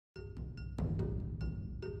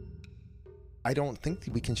I don't think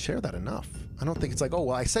that we can share that enough. I don't think it's like, oh,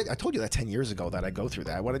 well, I told you that 10 years ago that I go through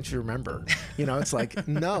that. Why didn't you remember? It's like,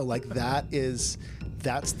 no, like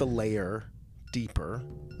that's the layer deeper,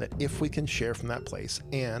 that if we can share from that place,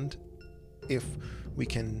 and if we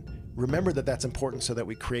can remember that that's important, so that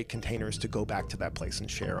we create containers to go back to that place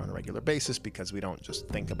and share on a regular basis, because we don't just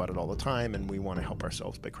think about it all the time, and we want to help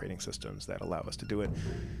ourselves by creating systems that allow us to do it.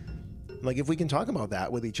 Like, if we can talk about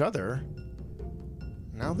that with each other,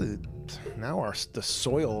 the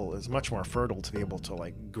soil is much more fertile to be able to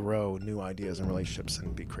like grow new ideas and relationships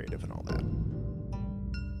and be creative and all that.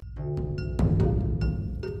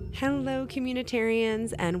 Hello,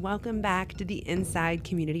 communitarians, and welcome back to the Inside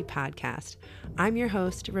Community Podcast. I'm your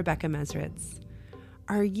host, Rebecca Mesritz.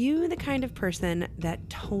 Are you the kind of person that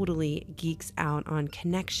totally geeks out on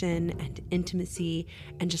connection and intimacy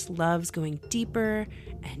and just loves going deeper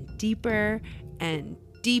and deeper and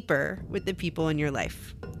deeper with the people in your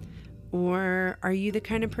life? Or are you the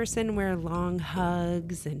kind of person where long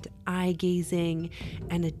hugs and eye gazing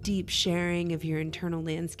and a deep sharing of your internal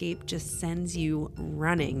landscape just sends you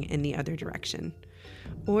running in the other direction?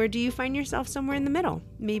 Or do you find yourself somewhere in the middle?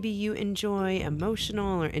 Maybe you enjoy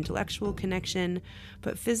emotional or intellectual connection,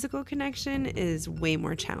 but physical connection is way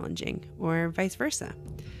more challenging, or vice versa.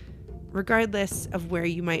 Regardless of where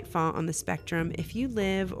you might fall on the spectrum, if you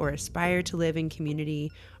live or aspire to live in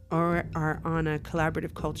community or are on a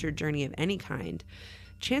collaborative culture journey of any kind,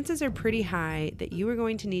 chances are pretty high that you are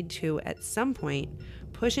going to need to, at some point,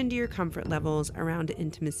 push into your comfort levels around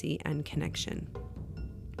intimacy and connection.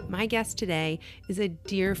 My guest today is a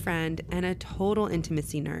dear friend and a total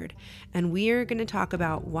intimacy nerd, and we are going to talk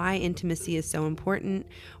about why intimacy is so important.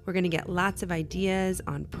 We're going to get lots of ideas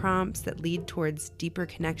on prompts that lead towards deeper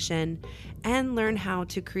connection, and learn how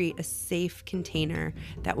to create a safe container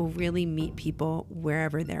that will really meet people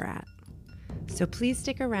wherever they're at. So please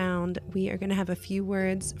stick around. We are going to have a few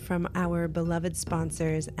words from our beloved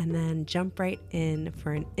sponsors and then jump right in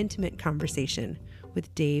for an intimate conversation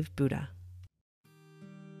with Dave Booda.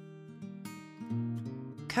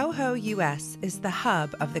 Coho US is the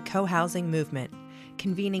hub of the co-housing movement,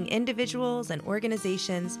 convening individuals and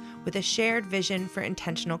organizations with a shared vision for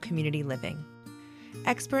intentional community living.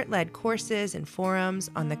 Expert-led courses and forums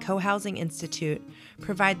on the Co-Housing Institute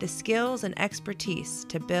provide the skills and expertise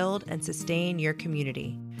to build and sustain your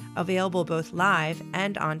community, available both live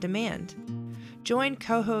and on demand. Join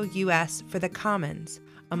Coho US for The Commons,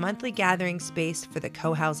 a monthly gathering space for the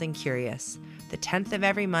co-housing curious, the 10th of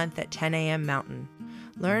every month at 10 a.m. Mountain.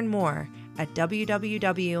 Learn more at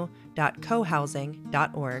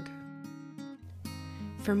www.cohousing.org.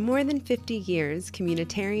 For more than 50 years,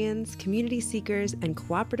 communitarians, community seekers, and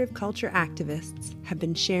cooperative culture activists have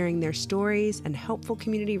been sharing their stories and helpful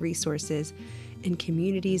community resources in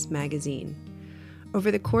Communities magazine.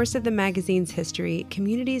 Over the course of the magazine's history,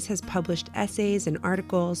 Communities has published essays and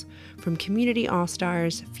articles from community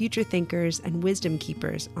all-stars, future thinkers, and wisdom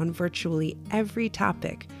keepers on virtually every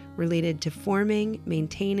topic related to forming,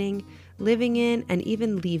 maintaining, living in, and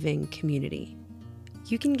even leaving community.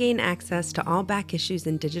 You can gain access to all back issues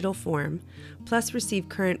in digital form, plus receive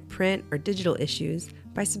current print or digital issues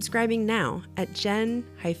by subscribing now at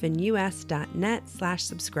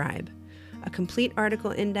gen-us.net/subscribe. A complete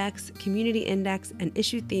article index, community index, and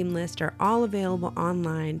issue theme list are all available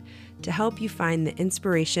online to help you find the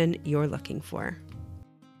inspiration you're looking for.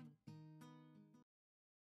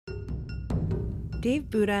 Dave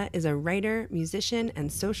Booda is a writer, musician,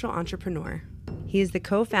 and social entrepreneur. He is the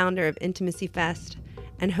co-founder of Intimacy Fest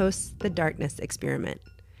and hosts The Darkness Experiment.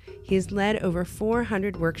 He has led over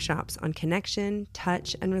 400 workshops on connection,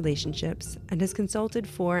 touch, and relationships, and has consulted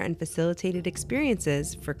for and facilitated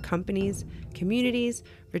experiences for companies, communities,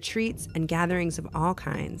 retreats, and gatherings of all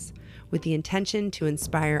kinds, with the intention to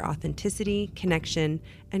inspire authenticity, connection,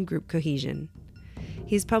 and group cohesion.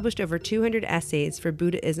 He's published over 200 essays for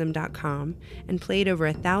Buddhism.com and played over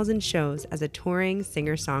 1,000 shows as a touring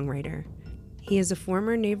singer-songwriter. He is a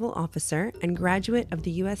former naval officer and graduate of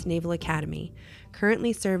the U.S. Naval Academy,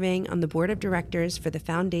 currently serving on the board of directors for the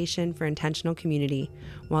Foundation for Intentional Community,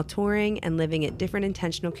 while touring and living at different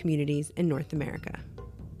intentional communities in North America.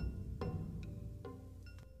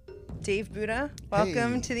 Dave Booda,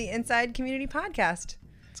 welcome to the Inside Community Podcast.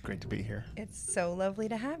 It's great to be here. It's so lovely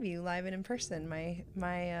to have you live and in person, my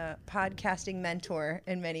podcasting mentor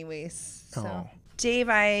in many ways. So. Oh. Dave,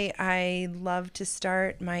 I love to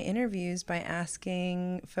start my interviews by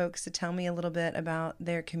asking folks to tell me a little bit about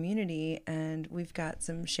their community, and we've got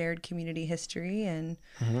some shared community history, and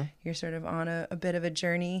you're sort of on a bit of a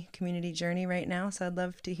community journey right now, so I'd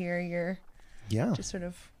love to hear just sort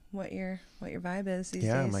of what your vibe is these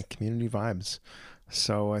days. Yeah, my community vibes.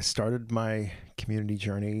 So I started my community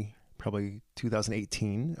journey probably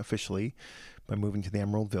 2018 officially by moving to the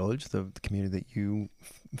Emerald Village, the community that you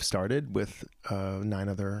started with 9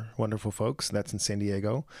 other wonderful folks. That's in San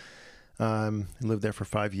Diego. I lived there for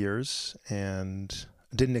 5 years and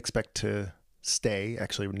didn't expect to stay.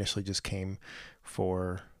 Actually, initially just came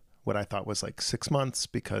for what I thought was like 6 months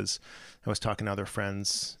because I was talking to other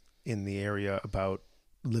friends in the area about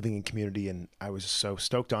living in community, and I was so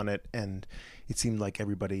stoked on it. And it seemed like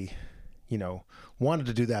everybody, wanted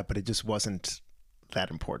to do that, but it just wasn't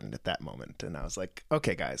that important at that moment. And I was like,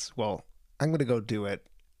 okay, guys, well, I'm going to go do it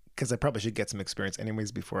because I probably should get some experience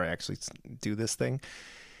anyways before I actually do this thing.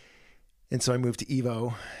 And so I moved to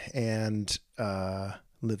Evo and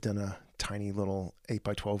lived in a tiny little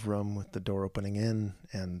 8x12 room with the door opening in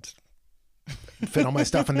and fit all my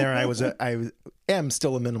stuff in there. I am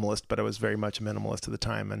still a minimalist, but I was very much a minimalist at the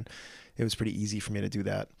time, and it was pretty easy for me to do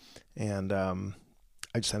that. And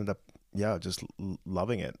I just ended up, just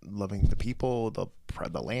loving it, loving the people, the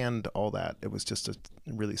land, all that. It was just a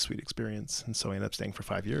really sweet experience. And so I ended up staying for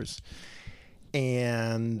 5 years.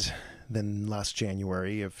 And then last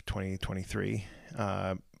January of 2023,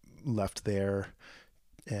 left there,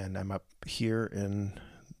 and I'm up here in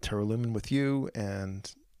Terra Lumen with you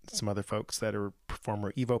and some other folks that are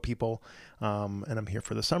former Evo people. And I'm here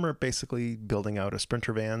for the summer, basically building out a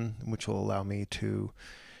Sprinter van, which will allow me to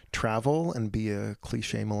travel and be a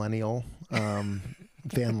cliche millennial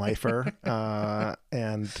van lifer.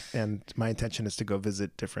 And my intention is to go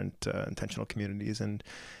visit different intentional communities and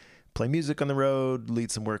play music on the road,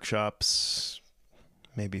 lead some workshops,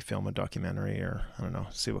 maybe film a documentary, or I don't know,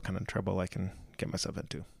 see what kind of trouble I can get myself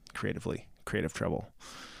into creative trouble.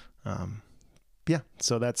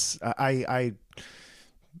 So that's, I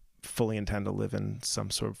fully intend to live in some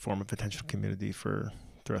sort of form of intentional community for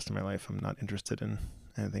the rest of my life. I'm not interested in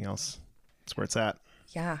anything else. That's where it's at.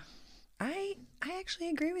 Yeah. I actually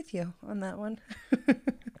agree with you on that one.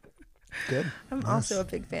 Good. I'm also a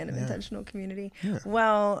big fan of intentional community. Yeah.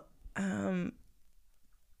 Well,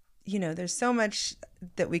 there's so much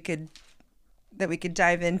that we could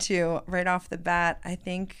dive into right off the bat. I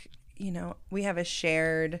think, we have a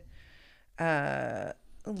shared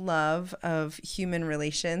love of human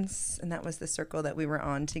relations, and that was the circle that we were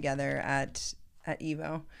on together at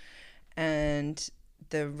Evo. And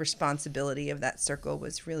the responsibility of that circle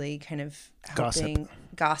was really kind of helping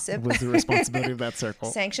gossip was the responsibility of that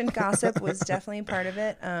circle. Sanctioned gossip was definitely part of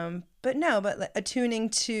it. But attuning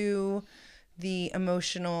to the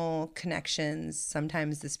emotional connections,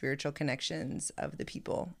 sometimes the spiritual connections of the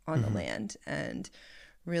people on the land, and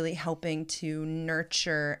really helping to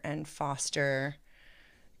nurture and foster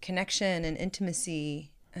connection and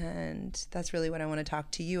intimacy. And that's really what I want to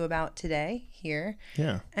talk to you about today here.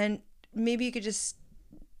 Yeah. And maybe you could just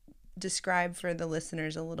describe for the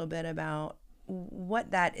listeners a little bit about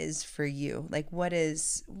what that is for you. Like why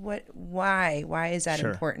is that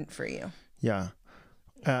important for you? Yeah.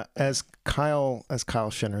 As Kyle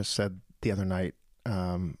Schinner said the other night,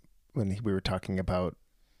 when we were talking about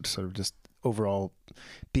sort of just overall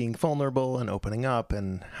being vulnerable and opening up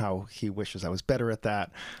and how he wishes I was better at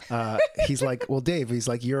that. He's like, well, Dave, he's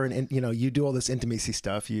like, you do all this intimacy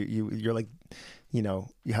stuff. You're like, you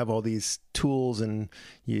have all these tools and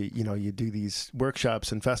you do these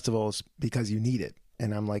workshops and festivals because you need it.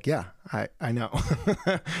 And I'm like, yeah, I know.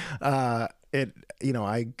 I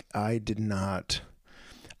did not,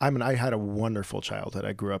 I had a wonderful childhood.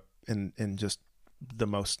 I grew up in just the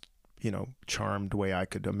most, charmed way I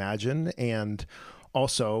could imagine. And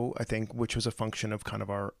also, I think, which was a function of kind of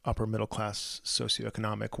our upper middle class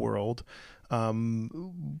socioeconomic world,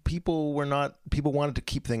 people wanted to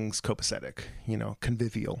keep things copacetic,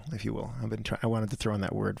 convivial, if you will. I wanted to throw in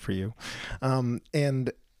that word for you.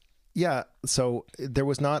 So there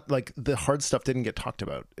was not, like, the hard stuff didn't get talked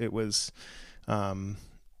about. It was,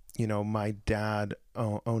 my dad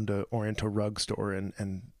owned a Oriental rug store,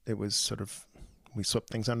 and it was sort of, we swept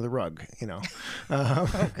things under the rug,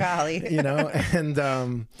 oh golly, and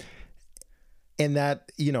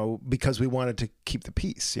that, because we wanted to keep the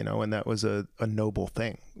peace, and that was a noble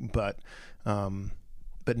thing, but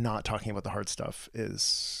not talking about the hard stuff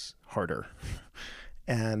is harder.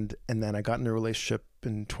 And then I got into a relationship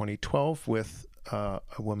in 2012 with a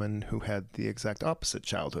woman who had the exact opposite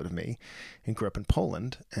childhood of me and grew up in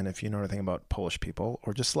Poland. And if you know anything about Polish people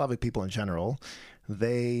or just Slavic people in general,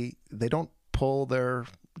 they don't pull their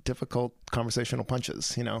difficult conversational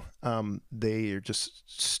punches, they are just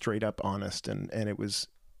straight up honest, and it was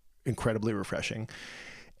incredibly refreshing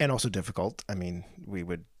and also difficult. I mean, we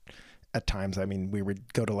would at times, I mean, we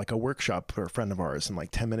would go to like a workshop for a friend of ours, and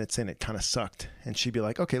like 10 minutes in, it kind of sucked. And she'd be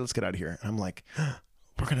like, okay, let's get out of here. And I'm like,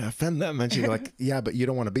 we're going to offend them. And she'd be like, yeah, but you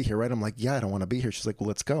don't want to be here, right? I'm like, yeah, I don't want to be here. She's like, well,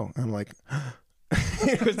 let's go. And I'm like,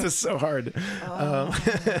 it was just so hard.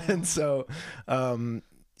 And so,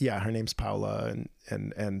 yeah, her name's Paula,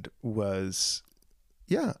 and was,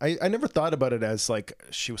 yeah, I never thought about it as like,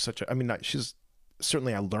 she was such a, I mean, she's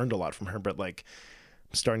certainly, I learned a lot from her, but like,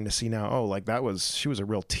 I'm starting to see now, oh, like she was a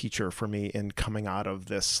real teacher for me in coming out of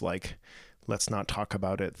this, like, let's not talk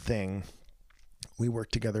about it thing. We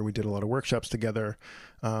worked together. We did a lot of workshops together.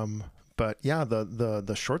 But yeah,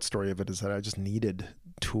 the short story of it is that I just needed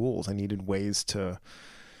tools. I needed ways to,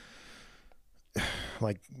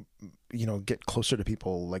 like, you know, get closer to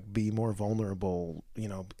people, like be more vulnerable, you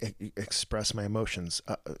know, express my emotions,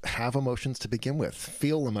 have emotions to begin with,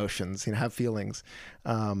 feel emotions, you know, have feelings.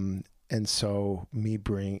 And so me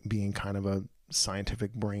being kind of a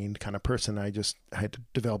scientific brained kind of person, I had to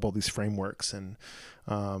develop all these frameworks and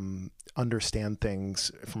understand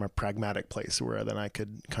things from a pragmatic place, where then I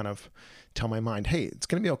could kind of tell my mind, hey, it's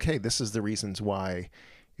going to be okay. This is the reasons why,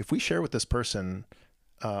 if we share with this person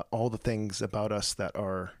all the things about us that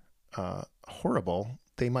are horrible,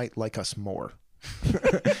 they might like us more.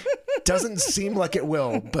 Doesn't seem like it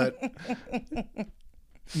will, but,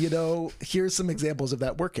 you know, here's some examples of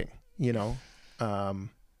that working, you know.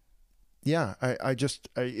 Yeah, I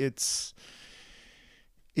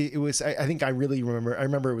think I really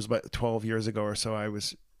remember it was about 12 years ago or so. I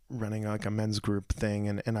was running like a men's group thing,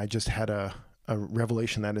 and I just had a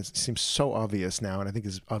revelation that seems so obvious now, and I think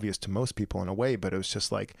is obvious to most people in a way, but it was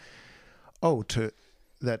just like,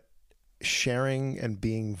 that sharing and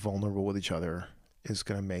being vulnerable with each other is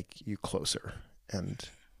going to make you closer. And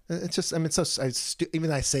it's just, I mean,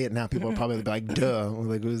 even I say it now, people are probably like, duh,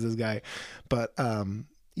 like, who's this guy? But,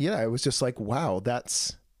 yeah, it was just like, wow,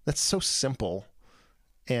 that's so simple.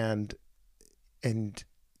 And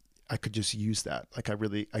I could just use that. Like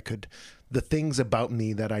the things about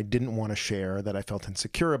me that I didn't want to share, that I felt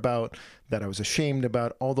insecure about, that I was ashamed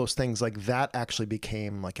about, all those things, like that actually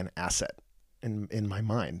became like an asset in my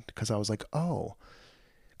mind. Cause I was like, oh,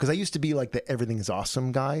 cause I used to be like the everything is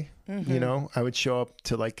awesome guy, you know, I would show up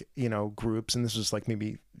to like, you know, groups, and this was like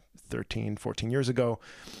maybe 13, 14 years ago.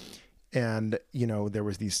 And, you know, there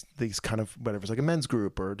was these kind of, whatever, it was like a men's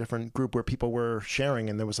group or a different group where people were sharing,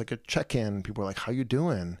 and there was like a check-in. People were like, how you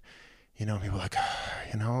doing? You know, people were like,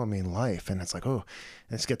 you know, I mean, life. And it's like, oh,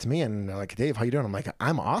 and it's get to me, and they're like, Dave, how you doing? I'm like,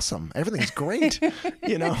 I'm awesome. Everything's great,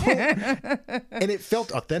 you know? And it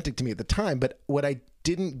felt authentic to me at the time. But what I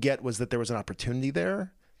didn't get was that there was an opportunity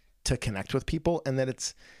there to connect with people, and that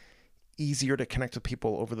it's easier to connect with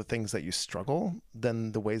people over the things that you struggle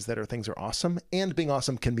than the ways that things are awesome. And being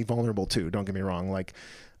awesome can be vulnerable too. Don't get me wrong. Like,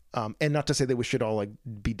 and not to say that we should all like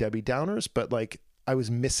be Debbie Downers, but like I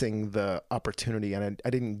was missing the opportunity, and I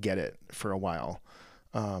didn't get it for a while.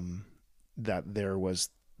 That there was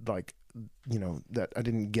like, you know, that I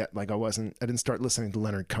didn't get, like, I didn't start listening to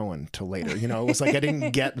Leonard Cohen till later, you know. It was like, I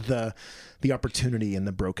didn't get the opportunity and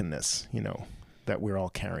the brokenness, you know, that we're all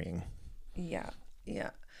carrying. Yeah.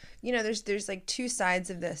 Yeah. You know, there's like two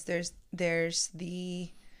sides of this. There's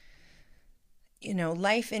the, you know,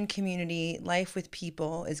 life in community, life with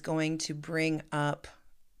people is going to bring up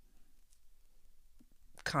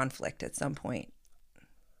conflict at some point.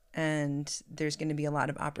 And there's going to be a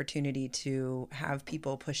lot of opportunity to have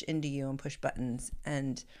people push into you and push buttons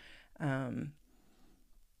and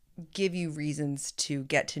give you reasons to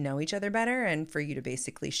get to know each other better, and for you to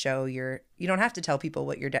basically show you don't have to tell people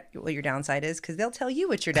what your downside is, because they'll tell you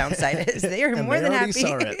what your downside is. They are more than happy.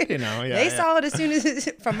 Saw it, you know, they saw it as soon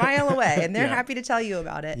as from a mile away, and they're happy to tell you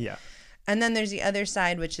about it. Yeah. And then there's the other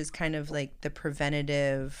side, which is kind of like the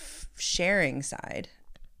preventative sharing side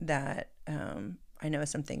that I know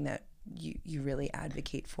is something that you really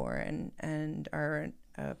advocate for and are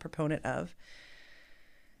a proponent of.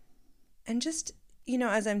 And just, you know,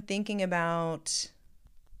 as I'm thinking about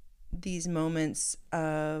these moments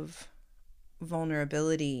of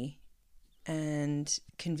vulnerability and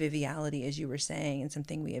conviviality, as you were saying, and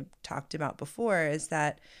something we have talked about before, is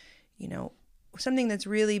that, you know, something that's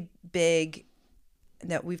really big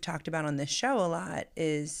that we've talked about on this show a lot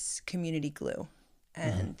is community glue,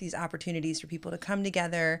 and these opportunities for people to come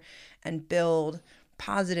together and build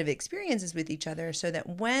positive experiences with each other, so that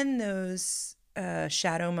when those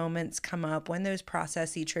shadow moments come up, when those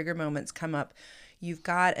processy trigger moments come up, you've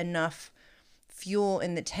got enough fuel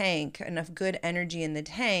in the tank, enough good energy in the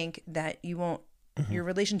tank, that you won't, your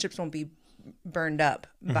relationships won't be burned up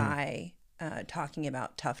by talking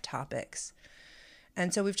about tough topics.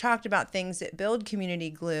 And so we've talked about things that build community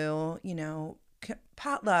glue, you know,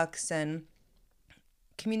 potlucks and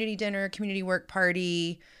community dinner, community work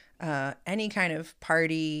party, any kind of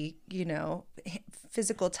party,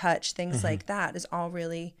 physical touch, things like that is all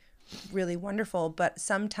really, really wonderful, but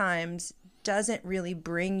sometimes doesn't really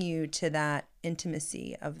bring you to that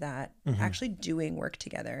intimacy of that actually doing work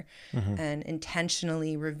together and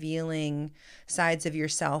intentionally revealing sides of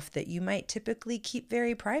yourself that you might typically keep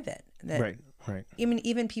very private. That Right.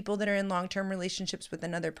 Even people that are in long-term relationships with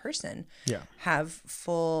another person have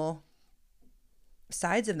full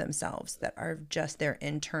sides of themselves that are just their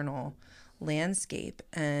internal landscape.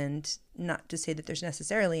 And not to say that there's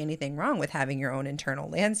necessarily anything wrong with having your own internal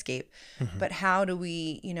landscape, but how do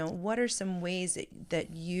we, what are some ways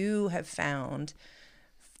that you have found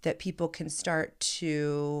that people can start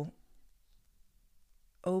to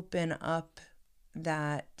open up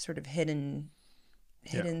that sort of hidden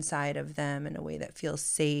side of them in a way that feels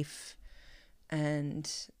safe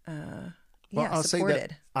and I'll supported? say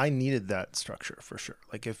that I needed that structure for sure.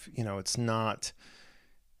 Like if, it's not,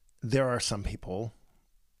 there are some people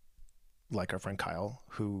like our friend Kyle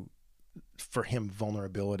who, for him,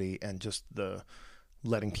 vulnerability and just the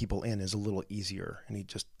letting people in is a little easier. And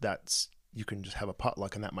you can just have a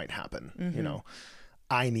potluck and that might happen,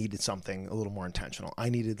 I needed something a little more intentional. I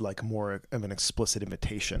needed like more of an explicit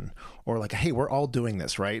invitation or like, hey, we're all doing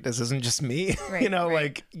this, right? This isn't just me, right.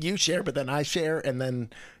 Like you share, but then I share and then,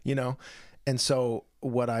 And so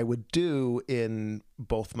what I would do in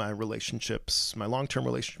both my relationships, my long-term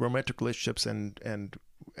romantic relationships and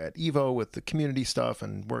at Evo with the community stuff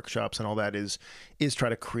and workshops and all that is try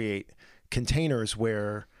to create containers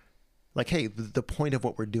where like, hey, the point of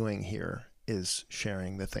what we're doing here is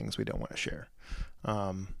sharing the things we don't want to share.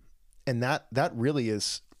 And that really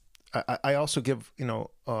is, I also give,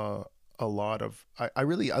 a lot of, I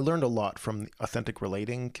learned a lot from authentic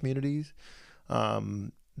relating communities.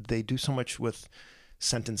 They do so much with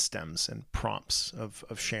sentence stems and prompts of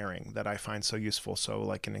sharing that I find so useful. So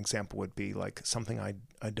like an example would be like something I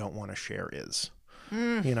don't want to share is,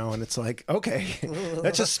 and it's like, okay,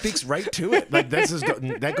 that just speaks right to it. Like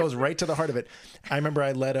that goes right to the heart of it. I remember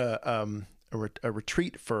I led a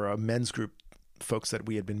retreat for a men's group, folks that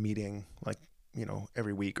we had been meeting like,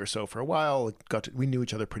 every week or so for a while. We knew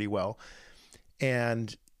each other pretty well.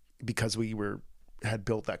 And because we had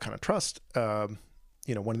built that kind of trust, one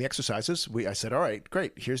of the exercises, I said, all right,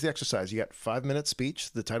 great. Here's the exercise. You got 5-minute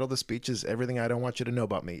speech. The title of the speech is Everything I Don't Want You to Know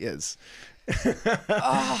About Me Is. And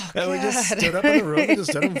we just stood up in the room, just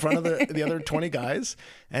stood in front of the other 20 guys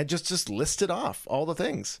and just listed off all the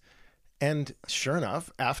things. And sure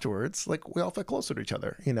enough, afterwards, like we all felt closer to each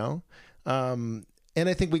other, and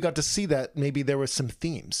I think we got to see that maybe there was some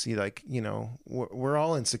themes, we're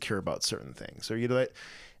all insecure about certain things, or,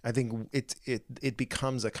 I think it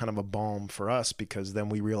becomes a kind of a balm for us because then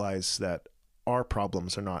we realize that our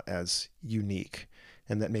problems are not as unique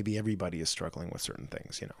and that maybe everybody is struggling with certain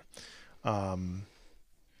things,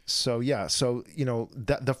 So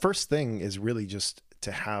that the first thing is really just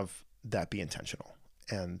to have that be intentional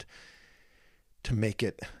and to make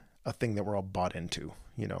it a thing that we're all bought into,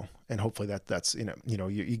 and hopefully that's,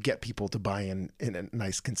 you get people to buy in a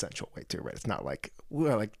nice consensual way too, right? It's not like,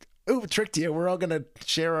 we're like, oh, tricked you. We're all going to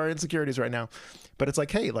share our insecurities right now. But it's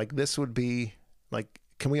like, hey, like this would be like,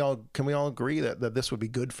 can we all agree that this would be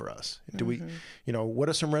good for us? Do we, what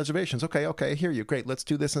are some reservations? Okay. I hear you. Great. Let's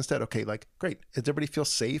do this instead. Okay. Like, great. Does everybody feel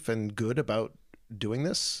safe and good about doing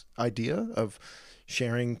this idea of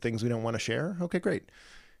sharing things we don't want to share? Okay, great.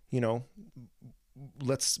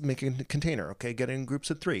 Let's make a container. Okay. Get in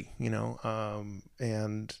groups of 3,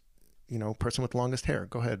 and, person with longest hair,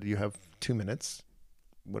 go ahead. You have 2 minutes.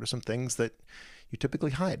 What are some things that you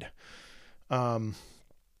typically hide? In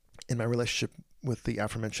my relationship with the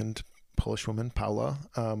aforementioned Polish woman, Paula,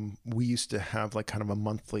 we used to have like kind of a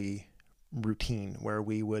monthly routine where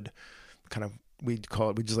we would we'd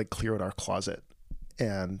just like clear out our closet.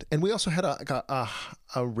 And we also had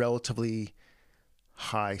a relatively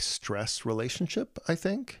high stress relationship, I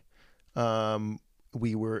think. It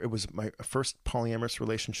was my first polyamorous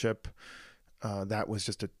relationship. That was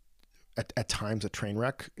just at times a train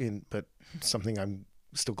wreck, but something I'm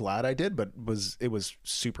still glad I did, but it was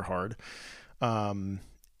super hard. And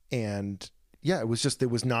yeah, it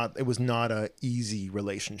was not a easy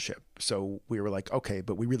relationship. So we were like, okay,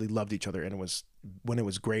 but we really loved each other. And when it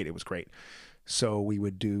was great, it was great. So we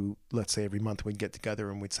would do, let's say every month we'd get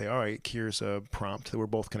together and we'd say, all right, here's a prompt that we're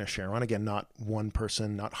both going to share on. Again, not one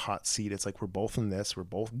person, not hot seat. It's like, we're both in this, we're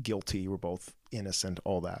both guilty, we're both innocent,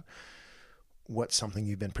 all that. What's something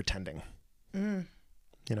you've been pretending? I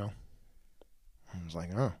was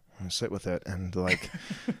like, oh, and sit with it and like,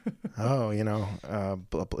 oh,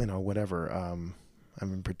 whatever. I've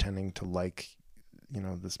been pretending to like,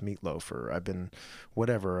 this meatloaf, or I've been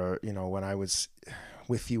whatever, when I was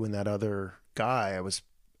with you and that other guy, I was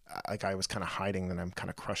kind of hiding, then I'm kind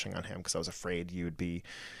of crushing on him because I was afraid you'd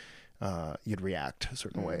react a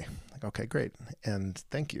certain way. Like, okay, great. And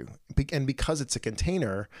thank you. And because it's a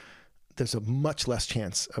container, there's a much less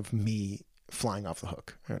chance of me flying off the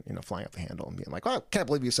hook, flying off the handle and being like, oh, I can't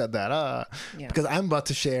believe you said that. Because I'm about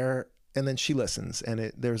to share, and then she listens,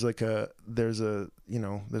 and there's a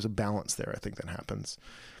balance there, I think, that happens.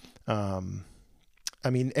 I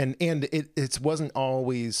mean, and it wasn't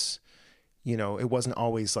always, it wasn't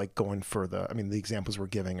always like going for the examples we're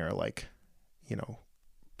giving are like,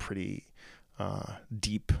 pretty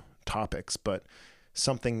deep topics, but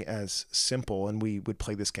something as simple, and we would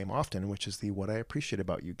play this game often, which is the what I appreciate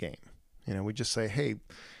about you game. We just say, hey,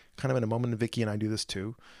 kind of in a moment, Vicky and I do this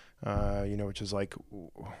too, which is like,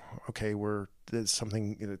 okay, there's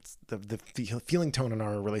something, it's the feeling tone in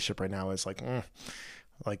our relationship right now is like,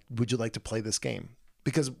 would you like to play this game?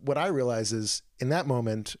 Because what I realize is in that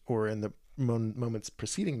moment, or in the moments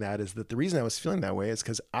preceding that, is that the reason I was feeling that way is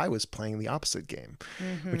because I was playing the opposite game,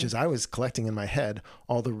 which is I was collecting in my head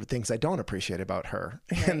all the things I don't appreciate about her.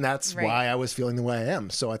 Right, and that's why I was feeling the way I am.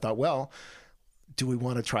 So I thought, well, do we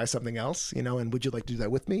want to try something else? And would you like to do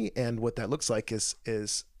that with me? And what that looks like is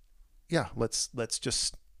yeah, let's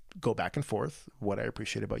just go back and forth. What I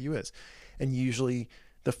appreciate about you is, and usually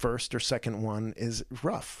the first or second one is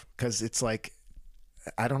rough because it's like,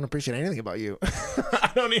 I don't appreciate anything about you.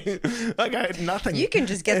 I don't even, like, I had nothing. You can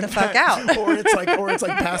just get the fuck out. or it's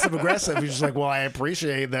like passive aggressive. You're just like, well, I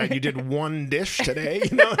appreciate that you did one dish today.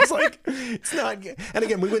 It's like, it's not. And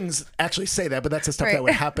again, we wouldn't actually say that, but that's the stuff that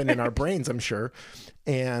would happen in our brains, I'm sure.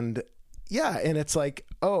 And yeah, and it's like,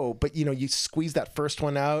 oh, but you squeeze that first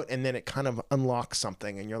one out, and then it kind of unlocks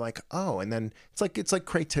something, and you're like, oh, and then it's like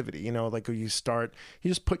creativity, like when you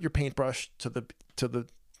just put your paintbrush to the.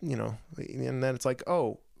 And then it's like,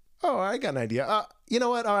 oh, I got an idea. You know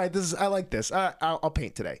what? All right, I like this. I'll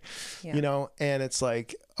paint today. Yeah. And it's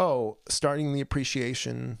like, oh, starting the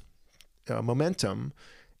appreciation momentum.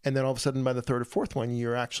 And then all of a sudden by the third or fourth one,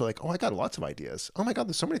 you're actually like, oh, I got lots of ideas. Oh my God,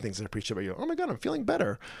 there's so many things that I appreciate about you. Oh my God, I'm feeling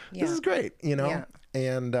better. Yeah. This is great. Yeah.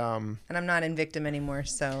 And I'm not in victim anymore.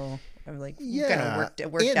 So I'm like, kind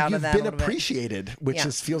of worked out of that. You've been appreciated, which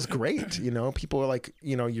feels great. People are like,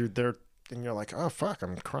 you're there. And you're like, oh, fuck,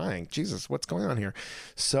 I'm crying. Jesus, what's going on here?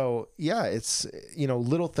 So, yeah, it's,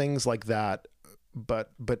 little things like that,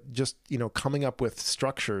 but just, coming up with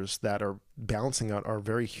structures that are balancing out our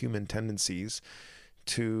very human tendencies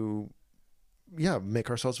to, make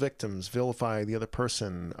ourselves victims, vilify the other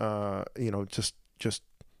person, just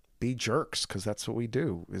be jerks, because that's what we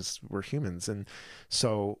do, is we're humans. And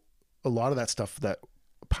so a lot of that stuff that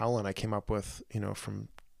Paula and I came up with, from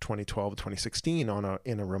 2012 to 2016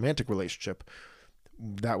 in a romantic relationship,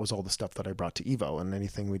 that was all the stuff that I brought to Evo, and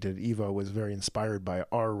anything we did at Evo was very inspired by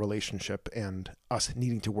our relationship and us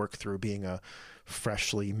needing to work through being a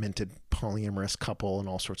freshly minted polyamorous couple and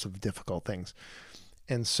all sorts of difficult things.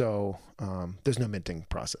 And so there's no minting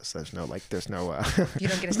process. There's no you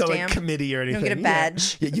don't get a stamp, committee or anything. You don't get a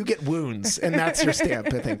badge. Yeah, you get wounds, and that's your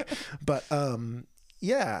stamp, I think. But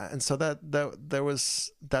yeah, and so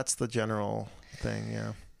that's the general thing.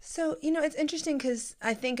 Yeah. So, it's interesting because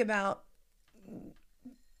I think about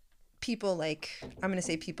people like, I'm going to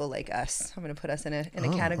say people like us. I'm going to put us in a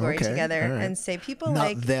category together and say people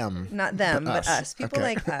not them, but us. People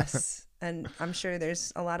like us. And I'm sure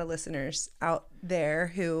there's a lot of listeners out there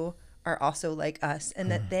who are also like us,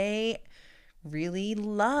 and that they really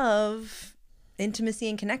love intimacy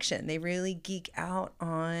and connection. They really geek out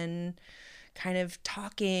on kind of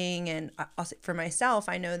talking. And also for myself,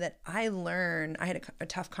 I know that I had a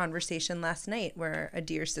tough conversation last night where a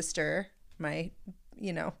dear sister, my,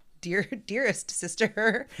 dearest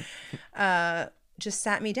sister, just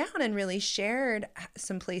sat me down and really shared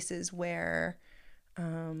some places where,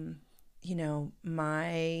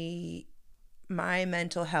 my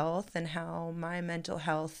mental health and how my mental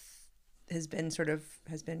health has been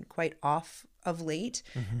quite off of late,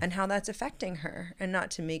 and how that's affecting her. And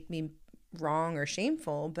not to make me wrong or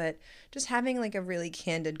shameful, but just having like a really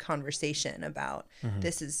candid conversation about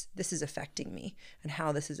this is affecting me and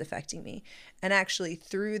how this is affecting me. And actually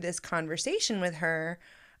through this conversation with her,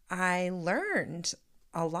 I learned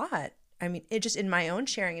a lot I mean, it just in my own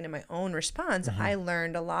sharing and in my own response, I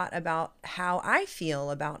learned a lot about how I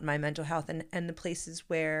feel about my mental health and the places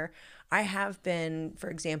where I have been, for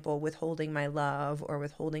example, withholding my love or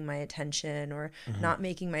withholding my attention or not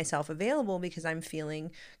making myself available because I'm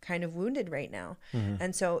feeling kind of wounded right now.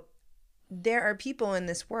 And so there are people in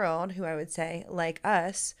this world who I would say, like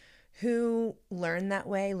us, who learn that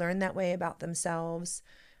way about themselves,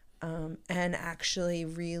 and actually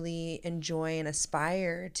really enjoy and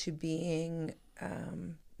aspire to being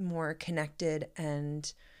more connected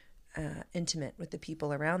and intimate with the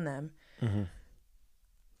people around them.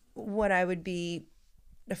 What I would be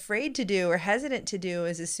afraid to do or hesitant to do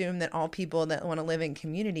is assume that all people that want to live in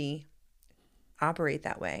community operate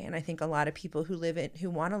that way. And I think a lot of people who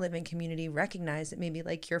want to live in community recognize that maybe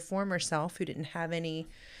like your former self who didn't have any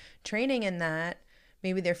training in that,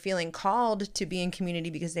 maybe they're feeling called to be in community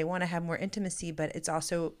because they want to have more intimacy, but it's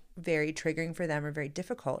also very triggering for them or very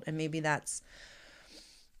difficult. And maybe that's,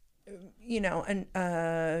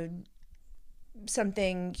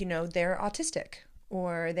 something, they're autistic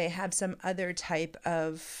or they have some other type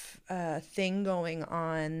of thing going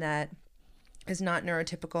on that is not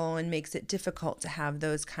neurotypical and makes it difficult to have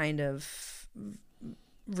those kind of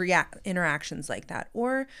interactions like that.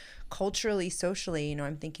 Or culturally, socially,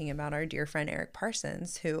 I'm thinking about our dear friend Eric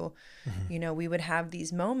Parsons, who, we would have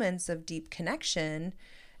these moments of deep connection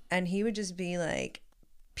and he would just be like,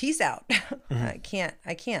 peace out. I can't.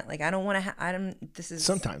 Like, I don't want to, this is.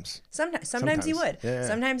 Sometimes he would. Yeah.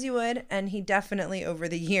 Sometimes he would. And he definitely over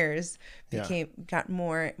the years got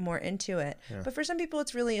more into it. Yeah. But for some people,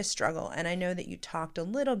 it's really a struggle. And I know that you talked a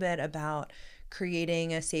little bit about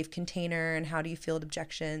creating a safe container and how do you field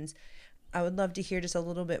objections. I would love to hear just a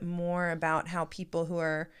little bit more about how people who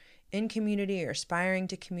are in community or aspiring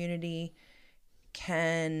to community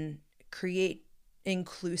can create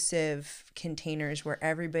inclusive containers where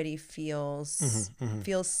everybody feels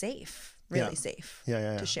safe, really safe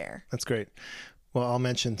to share. That's great. Well, I'll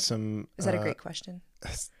mention some. Is that a great question?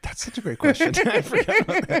 That's such a great question. I forgot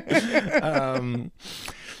about that.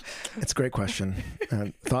 It's a great question,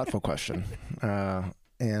 thoughtful question.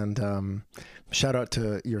 And shout out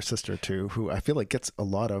to your sister too, who I feel like gets a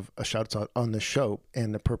lot of shouts out on the show,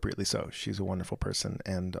 and appropriately so. She's a wonderful person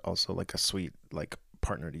and also like a sweet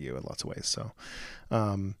partner to you in lots of ways. So,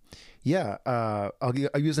 I'll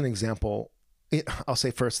use an example. I'll say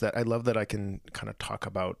first that I love that I can kind of talk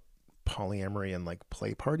about polyamory and like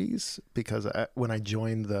play parties, because when I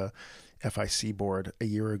joined the FIC board a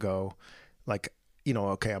year ago,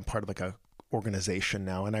 I'm part of like a organization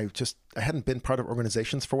now, and I hadn't been part of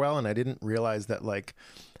organizations for a while, and I didn't realize that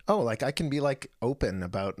I can be open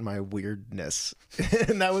about my weirdness.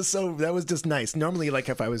 And that was just nice. Normally,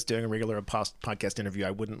 if I was doing a regular podcast interview,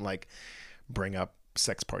 I wouldn't bring up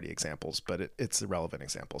sex party examples, but it's a relevant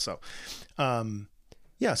example. So,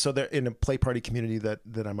 so they're in a play party community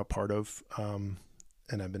that I'm a part of. And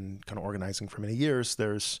I've been kind of organizing for many years.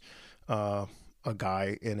 There's a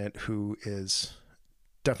guy in it who is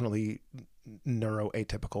definitely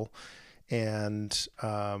neuroatypical, and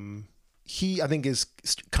he, I think, is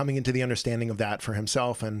coming into the understanding of that for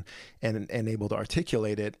himself and able to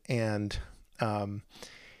articulate it. And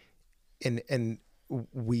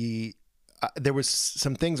we there was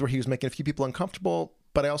some things where he was making a few people uncomfortable,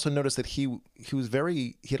 but I also noticed that he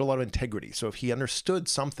had a lot of integrity. So if he understood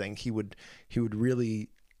something, he would really,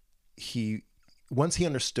 once he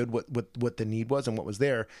understood what the need was and what was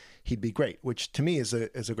there, he'd be great, which to me is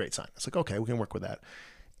a great sign. It's like, okay, we can work with that.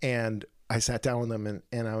 And I sat down with him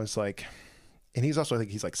and I was like, and he's also, I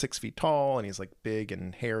think he's 6 feet tall and he's big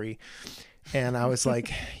and hairy. And I was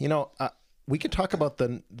like, we could talk about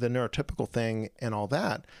the neurotypical thing and all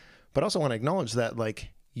that, but also want to acknowledge that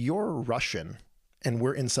you're Russian and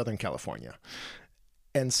we're in Southern California.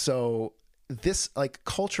 And so this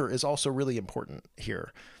culture is also really important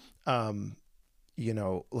here.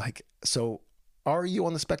 So are you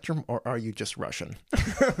on the spectrum or are you just Russian?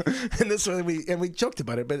 And we joked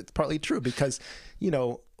about it, but it's partly true because,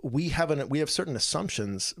 we have certain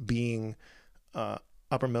assumptions being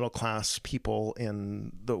upper middle class people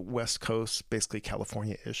in the West Coast, basically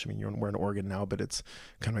California-ish. I mean, we're in Oregon now, but it's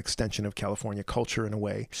kind of an extension of California culture in a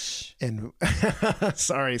way. And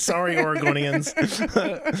sorry, Oregonians.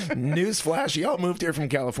 Newsflash, y'all moved here from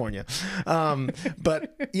California.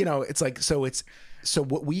 But it's so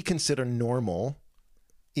what we consider normal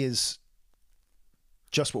is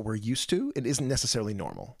just what we're used to. It isn't necessarily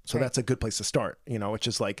normal. So That's a good place to start. It's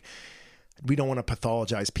just we don't want to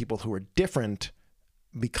pathologize people who are different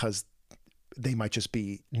because they might just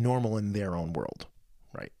be normal in their own world.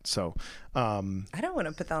 Right. So, I don't want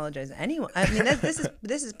to pathologize anyone. I mean, this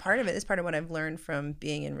is part of it. This is part of what I've learned from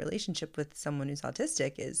being in relationship with someone who's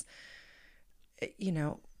autistic is, you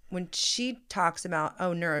know, when she talks about,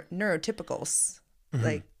 neurotypicals,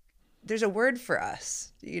 like there's a word for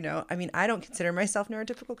us, you know. I mean, I don't consider myself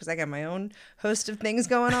neurotypical because I got my own host of things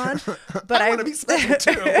going on, but I want to be special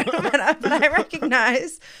too. but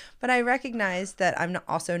I recognize that I'm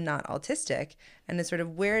also not autistic, and it's sort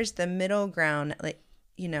of where's the middle ground, like,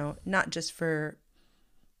 you know, not just for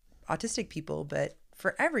autistic people, but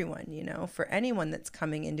for everyone, you know, for anyone that's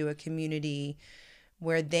coming into a community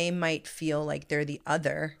where they might feel like they're the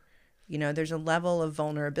other, you know, there's a level of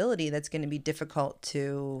vulnerability that's going to be difficult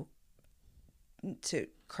to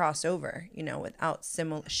cross over, you know, without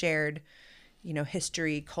shared, you know,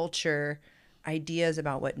 history, culture, ideas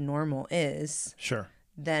about what normal is. Sure.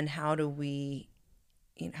 Then how do we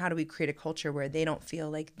create a culture where they don't feel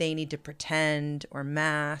like they need to pretend or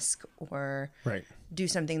mask or do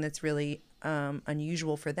something that's really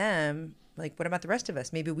unusual for them? Like, what about the rest of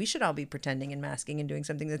us? Maybe we should all be pretending and masking and doing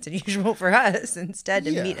something that's unusual for us instead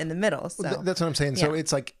to meet in the middle. So well, that's what I'm saying. Yeah. So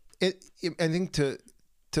it's like, I think to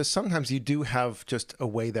sometimes you do have just a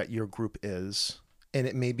way that your group is, and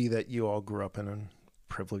it may be that you all grew up in a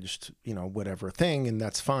privileged, you know, whatever thing, and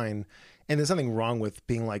that's fine. And there's nothing wrong with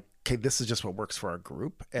being like, okay, this is just what works for our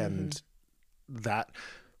group, and that.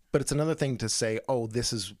 But it's another thing to say, oh,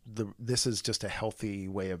 this is just a healthy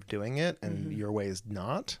way of doing it, and your way is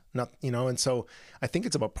not, you know. And so I think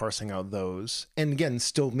it's about parsing out those, and again,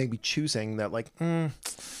 still maybe choosing that, like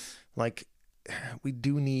we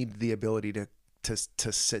do need the ability to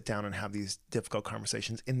sit down and have these difficult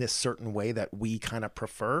conversations in this certain way that we kind of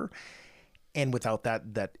prefer, and without that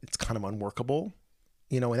it's kind of unworkable,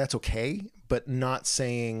 you know, and that's okay. But not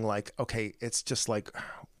saying like, okay, it's just like,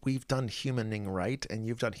 we've done humaning right and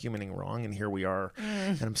you've done humaning wrong, and here we are,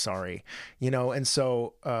 and I'm sorry, you know. And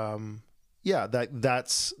so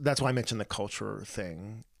that's why I mentioned the culture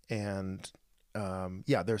thing. And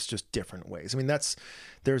there's just different ways. I mean, I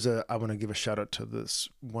want to give a shout out to this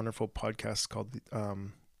wonderful podcast called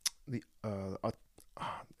the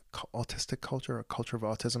Autistic Culture, a Culture of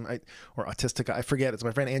Autism, or Autistica. I forget. It's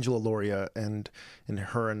my friend Angela Loria and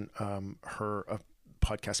her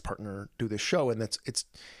podcast partner do this show, and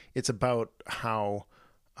it's about how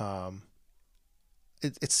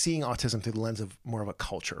it's seeing autism through the lens of more of a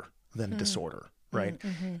culture than a disorder. Right.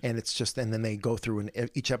 And it's just, and then they go through, and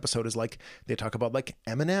each episode is like, they talk about like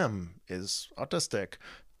Eminem is autistic,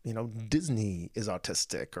 you know, Disney is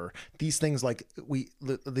autistic, or these things like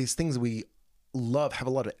these things we love have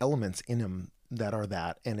a lot of elements in them that are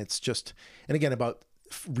that. And it's just, and again, about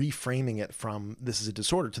reframing it from this is a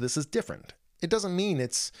disorder to this is different. It doesn't mean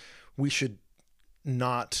we should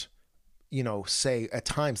not, you know, say at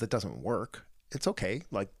times that doesn't work. It's okay.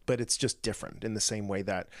 Like, but it's just different in the same way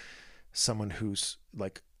that someone who's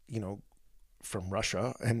like, you know, from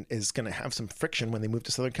Russia and is going to have some friction when they move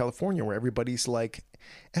to Southern California, where everybody's like,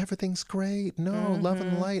 everything's great. No, love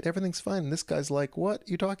and light. Everything's fun. And this guy's like, what are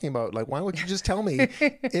you talking about? Like, why would you just tell me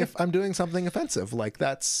if I'm doing something offensive? Like,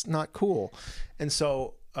 that's not cool. And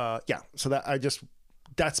so, so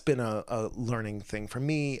that's been a learning thing for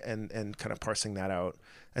me, and kind of parsing that out.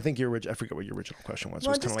 I think I forget what your original question was.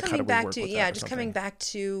 Well, it was just kind of like, coming back to, coming back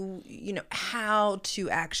to, you know, how to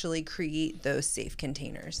actually create those safe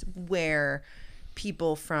containers where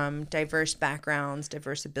people from diverse backgrounds,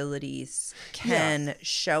 diverse abilities can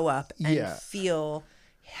show up and feel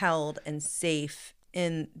held and safe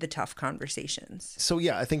in the tough conversations. So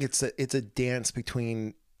I think it's a dance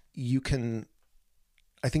between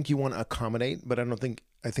I think you want to accommodate, but I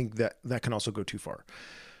think that can also go too far.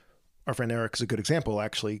 Our friend Eric is a good example,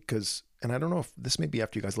 actually, and I don't know if this may be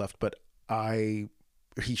after you guys left, but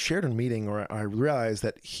he shared in a meeting, or I realized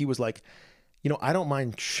that he was like, you know, I don't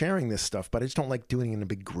mind sharing this stuff, but I just don't like doing it in a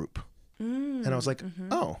big group. And I was like,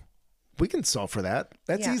 oh, we can solve for that.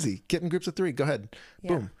 That's easy. Get in groups of 3. Go ahead. Yeah.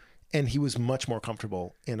 Boom. And he was much more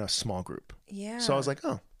comfortable in a small group. Yeah. So I was like,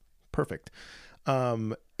 oh, perfect.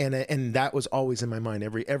 And that was always in my mind.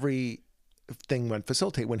 Every thing went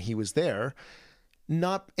facilitate when he was there.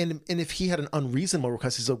 And if he had an unreasonable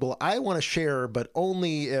request, he's like, well, I want to share, but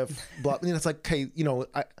only if blah. And it's like, okay, you know,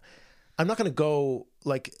 I'm not going to go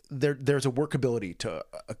like there's a workability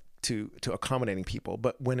to accommodating people,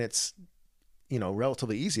 but when it's, you know,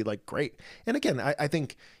 relatively easy, like great. And again, I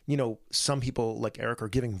think, you know, some people like Eric are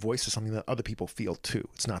giving voice to something that other people feel too.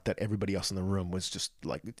 It's not that everybody else in the room was just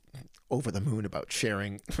like over the moon about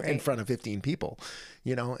sharing in front of 15 people,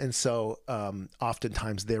 you know? And so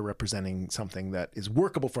oftentimes they're representing something that is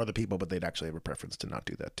workable for other people, but they'd actually have a preference to not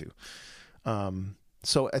do that too.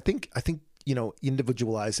 So I think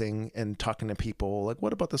individualizing and talking to people like,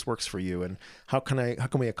 what about this works for you? And how can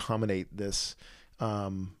we accommodate this? I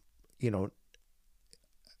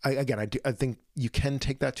think you can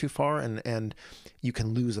take that too far, and you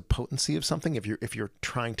can lose a potency of something if you're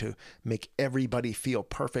trying to make everybody feel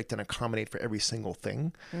perfect and accommodate for every single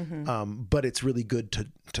thing. But it's really good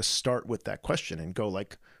to start with that question and go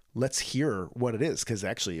like, let's hear what it is, because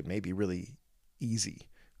actually it may be really easy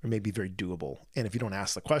or may be very doable. And if you don't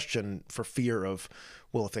ask the question for fear of,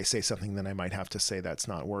 well, if they say something, then I might have to say that's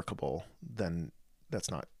not workable, then that's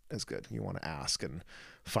not as good. You want to ask and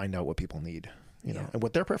find out what people need. And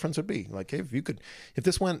what their preference would be. Like, hey, if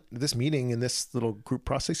this meeting and this little group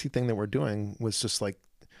processing thing that we're doing was just like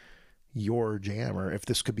your jam, or if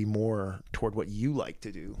this could be more toward what you like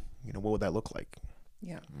to do, what would that look like?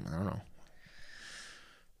 Yeah. I don't know.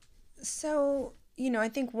 So, I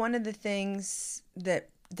think one of the things that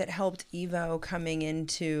helped Evo coming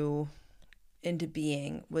into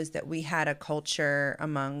being was that we had a culture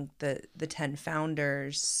among the 10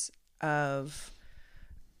 founders of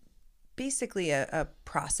basically a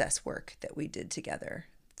process work that we did together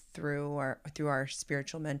through our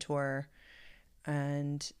spiritual mentor.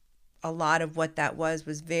 And a lot of what that was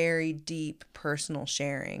very deep personal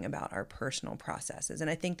sharing about our personal processes. And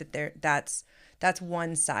I think that that's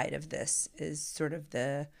one side of this, is sort of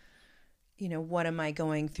the, what am I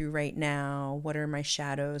going through right now? What are my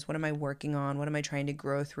shadows? What am I working on? What am I trying to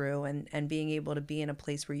grow through? And being able to be in a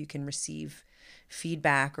place where you can receive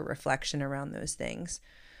feedback or reflection around those things.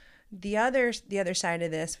 The other side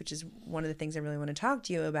of this, which is one of the things I really want to talk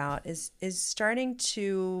to you about, is starting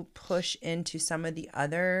to push into some of the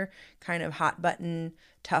other kind of hot button,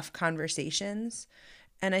 tough conversations.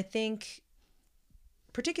 And I think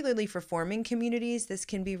particularly for forming communities, this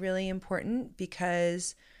can be really important,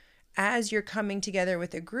 because as you're coming together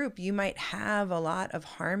with a group, you might have a lot of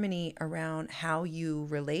harmony around how you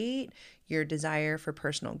relate, your desire for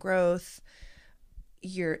personal growth,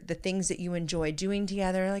 the things that you enjoy doing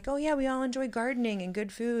together. Like, oh yeah, we all enjoy gardening and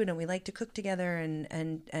good food, and we like to cook together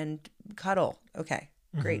and cuddle. Okay,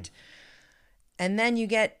 great. And then you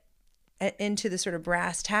get into the sort of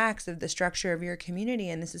brass tacks of the structure of your community.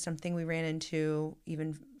 And this is something we ran into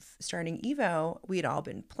even starting Evo. We'd all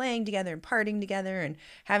been playing together and partying together and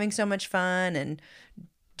having so much fun and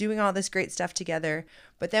doing all this great stuff together.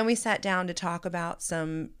 But then we sat down to talk about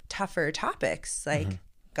some tougher topics like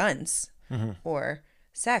guns or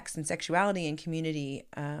sex and sexuality and community,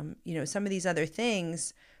 some of these other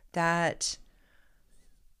things that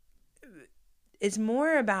is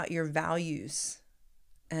more about your values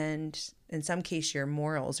and in some case your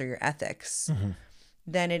morals or your ethics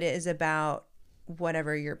than it is about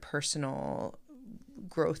whatever your personal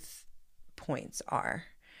growth points are.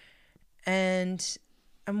 And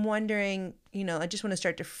I'm wondering, I just want to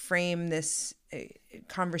start to frame this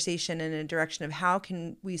conversation in a direction of how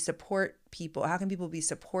can we support people? How can people be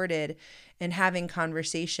supported in having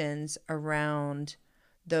conversations around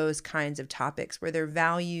those kinds of topics where their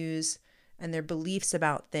values and their beliefs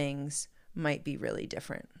about things might be really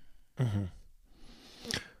different?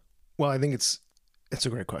 Well, I think it's a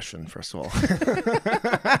great question, first of all.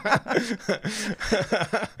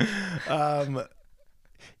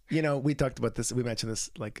 We talked about this. We mentioned this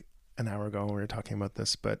like an hour ago when we were talking about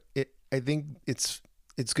this, but I think it's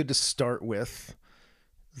good to start with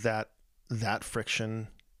that friction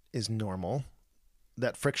is normal.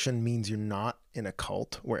 That friction means you're not in a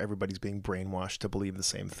cult where everybody's being brainwashed to believe the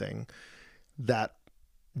same thing. That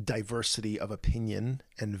diversity of opinion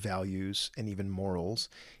and values and even morals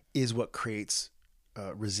is what creates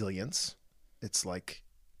resilience. It's like,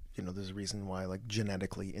 there's a reason why like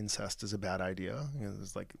genetically incest is a bad idea.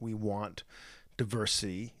 It's like we want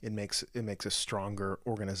diversity. It makes a stronger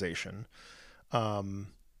organization. And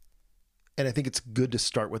I think it's good to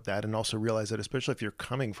start with that and also realize that, especially if you're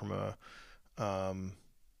coming from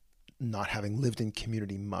not having lived in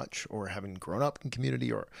community much or having grown up in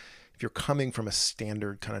community, or if you're coming from a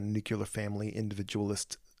standard kind of nuclear family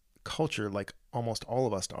individualist culture, like almost all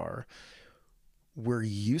of us are, we're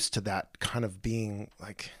used to that kind of being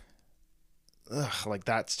like, like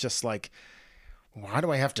that's just like, why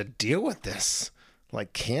do I have to deal with this?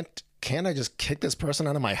 Like, can't I just kick this person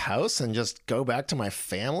out of my house and just go back to my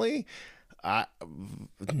family?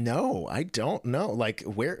 No, I don't know. Like,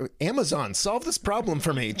 where Amazon, solve this problem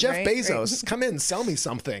for me. Jeff Bezos, come in, sell me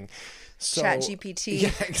something. So, Chat GPT.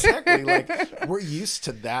 Yeah, exactly. Like, we're used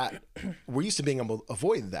to that. We're used to being able to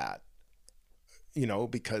avoid that,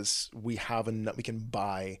 because we can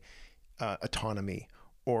buy autonomy,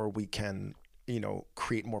 or we can,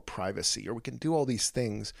 create more privacy, or we can do all these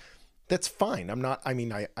things that's fine. I'm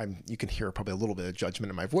you can hear probably a little bit of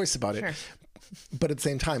judgment in my voice about it. Sure. But at the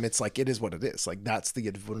same time, it's like, it is what it is. Like, that's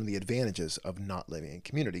one of the advantages of not living in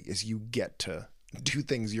community, is you get to do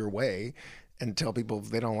things your way and tell people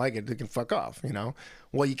if they don't like it, they can fuck off,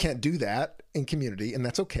 Well, you can't do that in community, and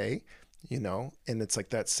that's okay, and it's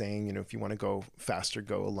like that saying, if you want to go faster,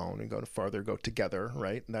 go alone, and go farther, go together,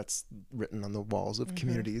 right? And that's written on the walls of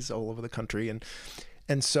communities all over the country.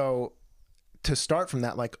 And so to start from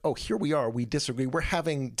that, like, oh, here we are, we disagree. We're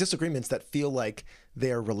having disagreements that feel like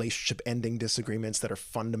they're relationship ending disagreements that are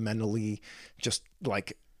fundamentally just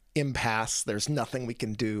like impasse. There's nothing we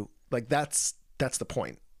can do. Like, that's the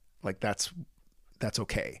point. Like, that's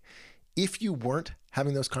okay. If you weren't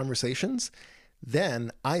having those conversations,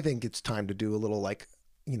 then I think it's time to do a little, like,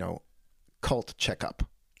 cult checkup,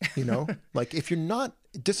 like, if you're not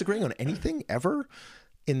disagreeing on anything ever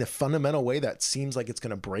in the fundamental way that seems like it's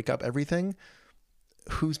going to break up everything,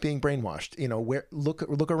 who's being brainwashed? Where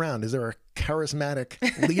look around. Is there a charismatic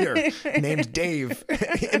leader named Dave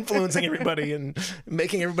influencing everybody and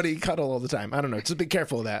making everybody cuddle all the time? I don't know. Just be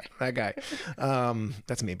careful of that guy.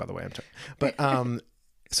 That's me, by the way. I'm sorry. But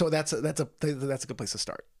so that's a good place to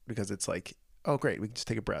start, because it's like, oh, great, we can just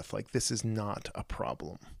take a breath. Like, this is not a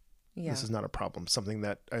problem. Yeah. This is not a problem. Something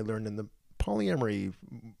that I learned in the polyamory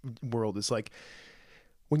world is like,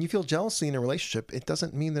 when you feel jealousy in a relationship, it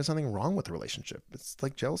doesn't mean there's nothing wrong with the relationship. It's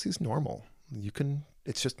like, jealousy is normal.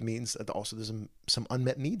 It just means that also there's some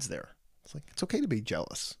unmet needs there. It's like, it's okay to be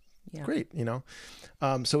jealous. Yeah. Great.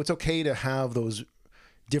 So it's okay to have those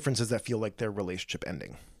differences that feel like they're relationship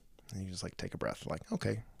ending. And you just like take a breath, like,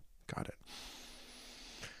 okay, got it.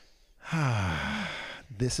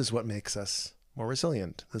 This is what makes us more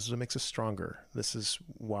resilient. This is what makes us stronger. This is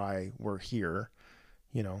why we're here,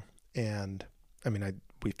 and I mean,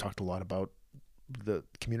 we've talked a lot about the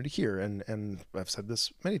community here, and I've said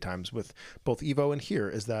this many times with both Evo and here,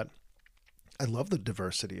 is that I love the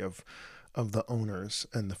diversity of the owners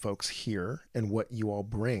and the folks here and what you all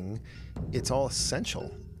bring. It's all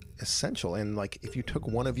essential. And like, if you took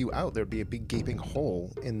one of you out, there'd be a big gaping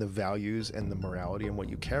hole in the values and the morality and what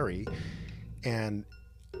you carry. And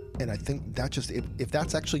I think that just, if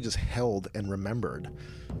that's actually just held and remembered,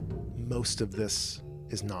 most of this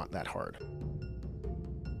is not that hard.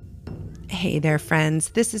 Hey there,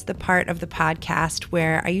 friends. This is the part of the podcast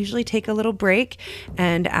where I usually take a little break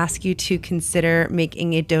and ask you to consider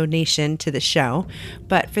making a donation to the show.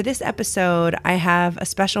 But for this episode, I have a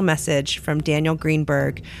special message from Daniel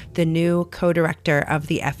Greenberg, the new co-director of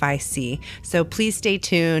the FIC. So please stay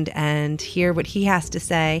tuned and hear what he has to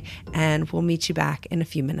say, and we'll meet you back in a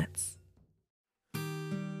few minutes.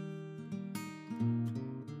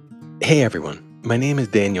 Hey everyone. My name is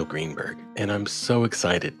Daniel Greenberg, and I'm so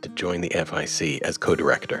excited to join the FIC as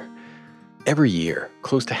co-director. Every year,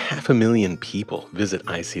 close to 500,000 people visit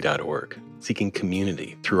IC.org, seeking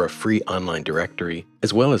community through our free online directory,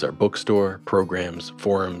 as well as our bookstore, programs,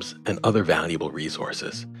 forums, and other valuable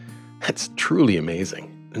resources. That's truly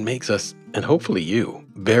amazing and makes us, and hopefully you,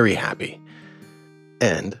 very happy.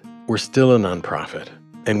 And we're still a nonprofit,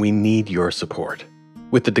 and we need your support.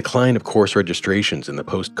 With the decline of course registrations in the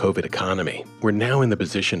post-COVID economy, we're now in the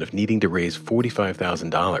position of needing to raise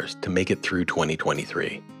 $45,000 to make it through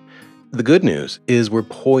 2023. The good news is we're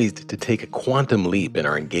poised to take a quantum leap in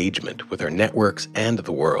our engagement with our networks and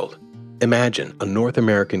the world. Imagine a North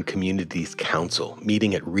American Communities Council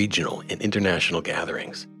meeting at regional and international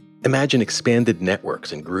gatherings. Imagine expanded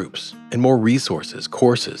networks and groups, and more resources,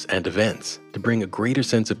 courses, and events to bring a greater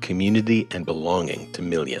sense of community and belonging to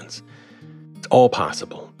millions. It's all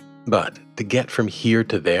possible, but to get from here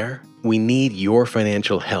to there, we need your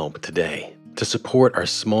financial help today to support our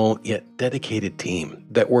small yet dedicated team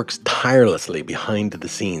that works tirelessly behind the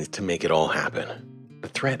scenes to make it all happen. The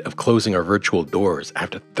threat of closing our virtual doors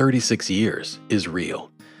after 36 years is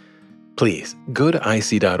real. Please go to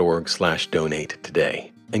ic.org/donate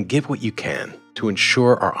today and give what you can to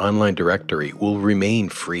ensure our online directory will remain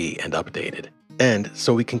free and updated, and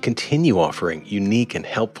so we can continue offering unique and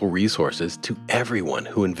helpful resources to everyone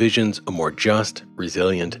who envisions a more just,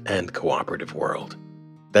 resilient, and cooperative world.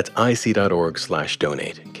 That's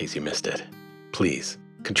ic.org/donate in case you missed it. Please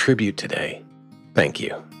contribute today. Thank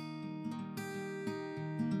you.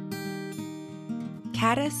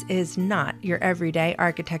 Caddis is not your everyday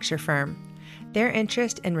architecture firm. Their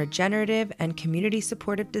interest in regenerative and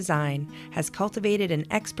community-supportive design has cultivated an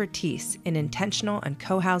expertise in intentional and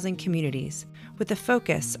co-housing communities with a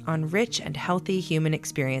focus on rich and healthy human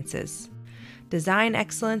experiences. Design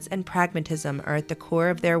excellence and pragmatism are at the core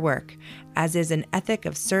of their work, as is an ethic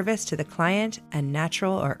of service to the client and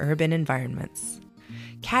natural or urban environments.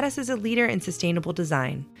 Caddis is a leader in sustainable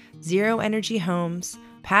design, zero-energy homes,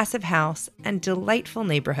 passive house, and delightful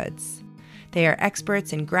neighborhoods. They are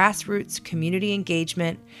experts in grassroots community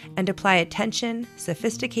engagement and apply attention,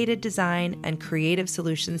 sophisticated design, and creative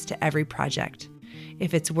solutions to every project.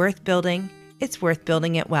 If it's worth building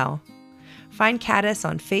it well. Find Caddis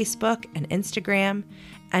on Facebook and Instagram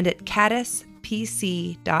and at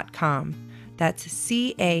caddispc.com. That's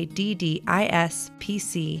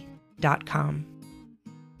CADDISPC.com.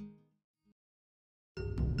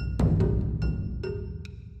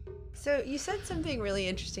 So you said something really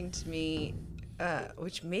interesting to me,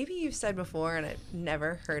 which maybe you've said before and I've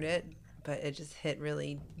never heard it, but it just hit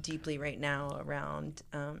really deeply right now around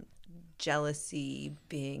jealousy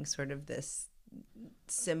being sort of this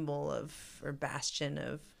symbol of or bastion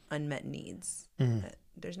of unmet needs.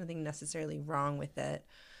 There's nothing necessarily wrong with it.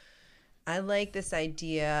 I like this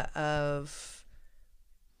idea of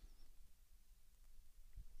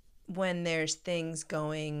when there's things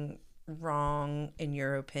going wrong in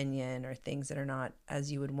your opinion or things that are not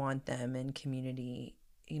as you would want them in community,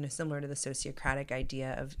 similar to the sociocratic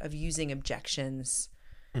idea of using objections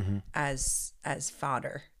as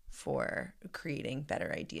fodder for creating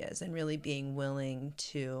better ideas and really being willing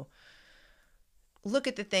to look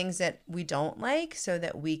at the things that we don't like so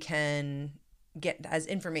that we can get as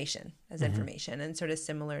information and sort of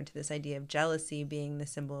similar to this idea of jealousy being the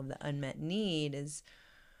symbol of the unmet need is,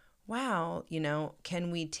 wow,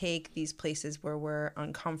 can we take these places where we're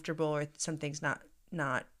uncomfortable or something's not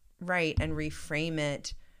right and reframe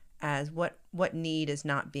it as what need is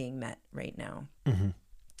not being met right now.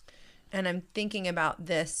 And I'm thinking about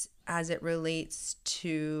this as it relates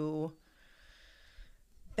to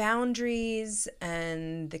boundaries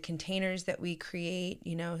and the containers that we create.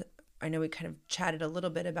 I know we kind of chatted a little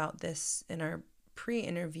bit about this in our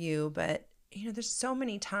pre-interview, but there's so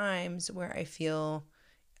many times where I feel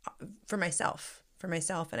for myself,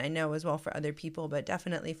 and I know as well for other people, but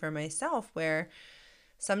definitely for myself, where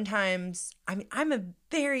sometimes I'm a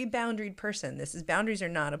very boundaried person. Boundaries are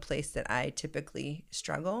not a place that I typically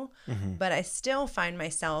struggle, but I still find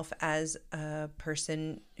myself as a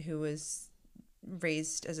person who was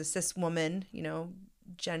raised as a cis woman,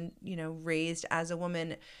 raised as a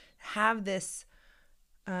woman, have this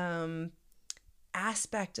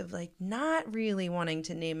aspect of like not really wanting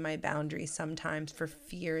to name my boundaries sometimes for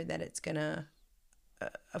fear that it's gonna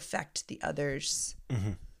affect the other's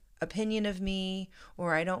opinion of me,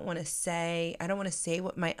 or I don't want to say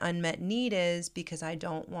what my unmet need is because I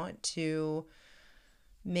don't want to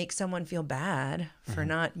make someone feel bad for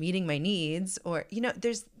not meeting my needs, or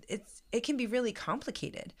it can be really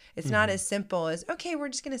complicated. It's not as simple as, okay, we're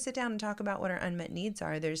just going to sit down and talk about what our unmet needs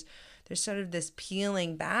are. There's sort of this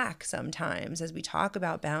peeling back sometimes as we talk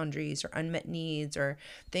about boundaries or unmet needs or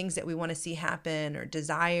things that we want to see happen or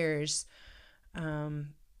desires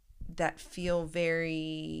that feel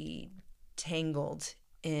very tangled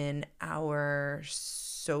in our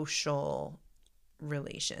social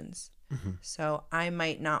relations. So I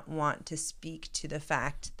might not want to speak to the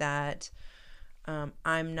fact that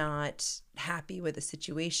I'm not happy with a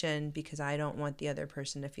situation because I don't want the other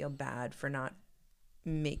person to feel bad for not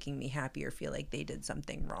making me happy or feel like they did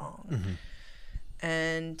something wrong.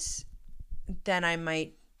 And then I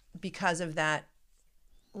might, because of that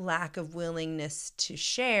lack of willingness to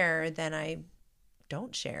share, then I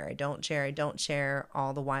don't share,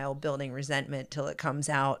 all the while building resentment till it comes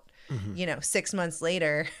out, 6 months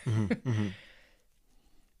later.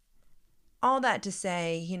 All that to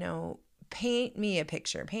say,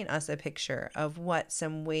 paint us a picture of what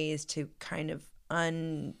some ways to kind of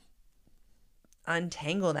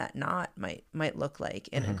untangle that knot might look like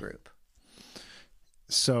in a group.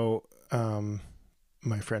 So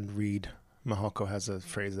my friend Reed Mahalko has a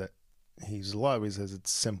phrase that he uses a lot. He says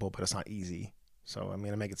it's simple, but it's not easy. So I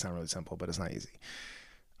make it sound really simple, but it's not easy.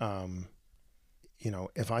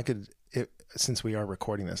 If I could, since we are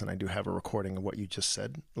recording this and I do have a recording of what you just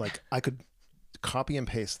said, like I could copy and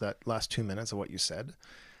paste that last 2 minutes of what you said.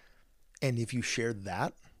 And if you shared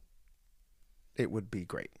that, it would be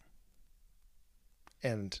great.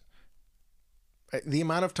 And the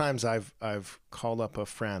amount of times I've called up a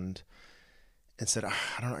friend and said, I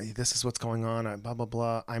don't know, this is what's going on, blah, blah,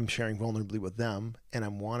 blah. I'm sharing vulnerably with them and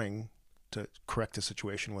I'm wanting to correct a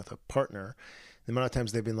situation with a partner. The amount of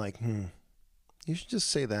times they've been like, you should just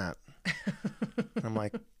say that. I'm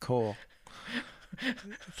like, cool.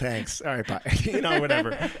 Thanks. All right, bye.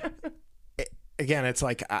 Whatever. Again, it's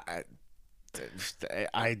like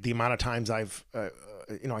the amount of times I've, I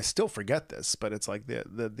still forget this, but it's like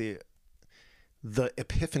the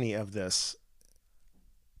epiphany of this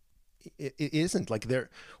it isn't like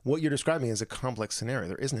what you're describing is a complex scenario.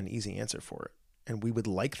 There isn't an easy answer for it. And we would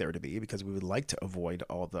like there to be, because we would like to avoid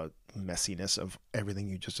all the messiness of everything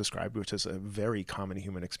you just described, which is a very common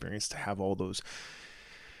human experience, to have all those.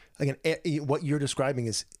 Again, what you're describing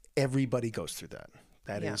is everybody goes through that.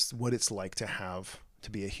 That is what it's like to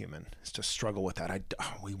be a human, is to struggle with that. I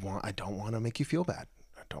don't want to make you feel bad.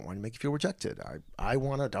 I don't want to make you feel rejected. I don't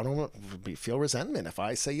want to feel resentment. If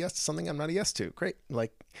I say yes to something I'm not a yes to, great.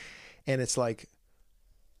 And it's like,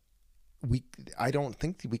 I don't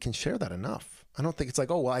think we can share that enough. I don't think it's like,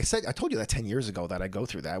 oh, well, I told you that 10 years ago that I go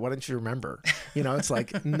through that. Why didn't you remember? It's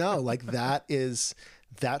like, no, like that's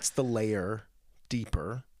the layer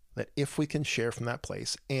deeper, that if we can share from that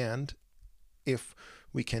place, and if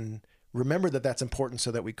we can remember that that's important,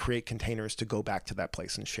 so that we create containers to go back to that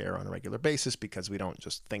place and share on a regular basis, because we don't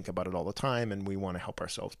just think about it all the time, and we want to help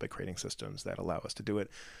ourselves by creating systems that allow us to do it.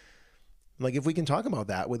 Like, if we can talk about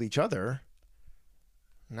that with each other,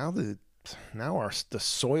 now the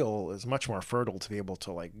soil is much more fertile to be able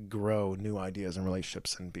to like grow new ideas and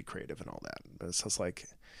relationships and be creative and all that. But it's just like,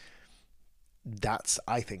 that's,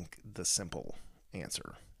 I think, the simple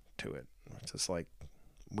answer to it. It's just like,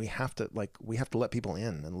 we have to let people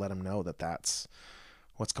in and let them know that that's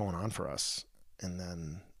what's going on for us, and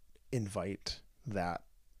then invite that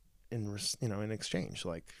in exchange,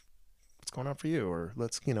 like, what's going on for you? Or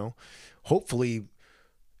let's, hopefully,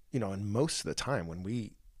 and most of the time when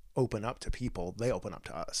we open up to people, they open up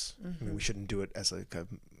to us. I mean, we shouldn't do it as a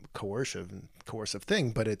coercive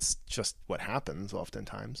thing, but it's just what happens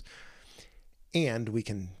oftentimes. And we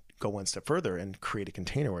can go one step further and create a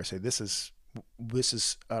container where I say, this is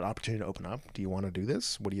an opportunity to open up. Do you want to do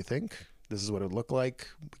this? What do you think? This is what it would look like.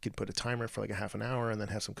 We could put a timer for like a half an hour and then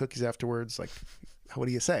have some cookies afterwards. Like, what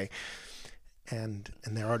do you say? And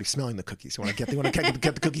they're already smelling the cookies. You want to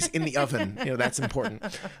get the cookies in the oven. That's important.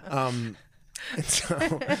 And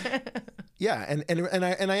so, yeah,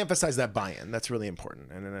 and I emphasize that buy-in. That's really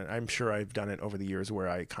important. And I'm sure I've done it over the years where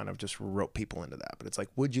I kind of just rope people into that. But it's like,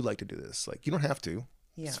 would you like to do this? Like, you don't have to.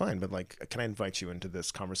 Yeah. It's fine. But like, can I invite you into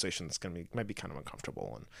this conversation that's might be kind of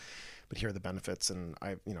uncomfortable, but here are the benefits, and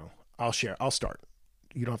I'll share. I'll start.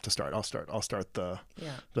 You don't have to start. I'll start the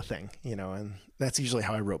thing, and that's usually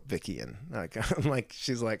how I rope Vicky in. Like, I'm like,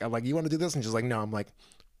 you want to do this? And she's like, no. I'm like,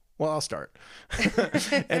 well, I'll start.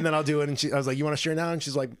 And then I'll do it. And I was like, you want to share now? And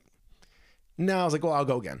she's like, no. I was like, well, I'll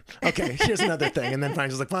go again. Okay, here's another thing. And then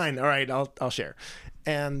finally she's like, fine. All right, I'll share.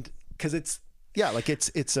 And cause there's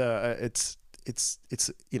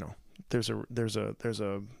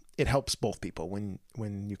it helps both people when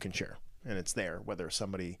you can share, and it's there, whether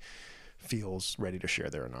somebody feels ready to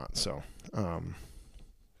share there or not. So,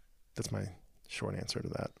 that's my short answer to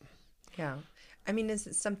that. Yeah. I mean, is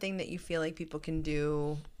it something that you feel like people can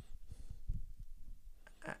do?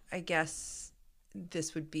 I guess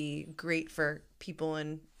this would be great for people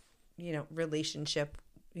in, relationship,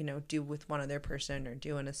 do with one other person, or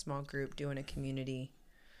do in a small group, do in a community.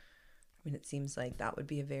 I mean, it seems like that would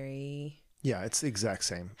be a very... Yeah, it's the exact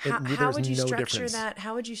same. How would you structure that?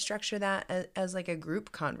 How would you structure that as like a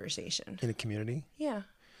group conversation? In a community? Yeah.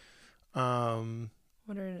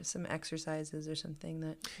 What are some exercises or something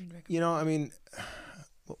that you'd recommend? I mean,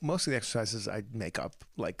 most of the exercises I make up,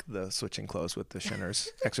 like the switching clothes with the Shinner's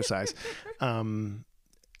exercise.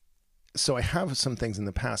 So I have some things in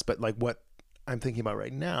the past, but like what I'm thinking about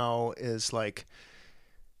right now is like,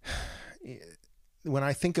 when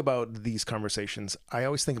I think about these conversations, I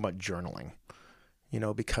always think about journaling,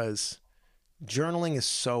 because journaling is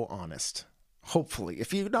so honest. Hopefully,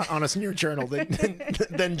 if you're not honest in your journal,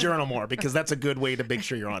 then journal more, because that's a good way to make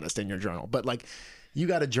sure you're honest in your journal. But like, you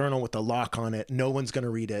got a journal with a lock on it. No one's going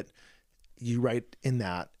to read it. You write in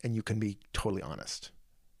that, and you can be totally honest.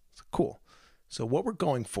 So, cool. So what we're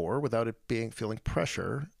going for, without it feeling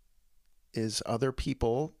pressure, is other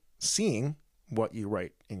people seeing what you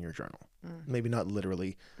write in your journal. Maybe not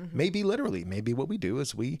literally, maybe literally. Maybe what we do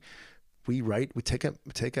is we write, we take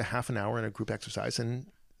a half an hour in a group exercise and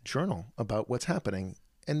journal about what's happening.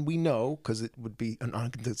 And we know, because it would be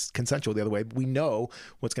consensual the other way, we know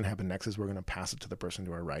what's going to happen next is we're going to pass it to the person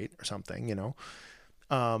to our right or something,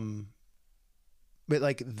 But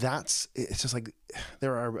like, it's just like,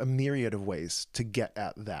 there are a myriad of ways to get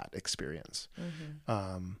at that experience.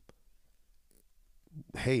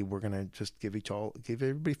 Hey, we're going to just give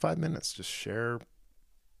everybody 5 minutes, just share.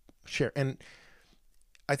 And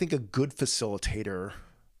I think a good facilitator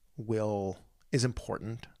is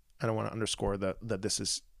important. I don't want to underscore that this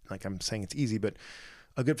is, like, I'm saying it's easy, but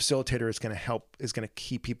a good facilitator is going to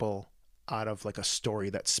keep people out of like a story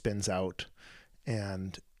that spins out.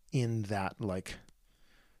 And in that, like,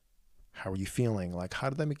 How are you feeling? Like, how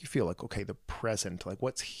did that make you feel? Like, okay, the present, like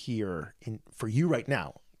what's here for you right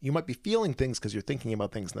now? You might be feeling things because you're thinking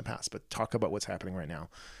about things in the past, but talk about what's happening right now.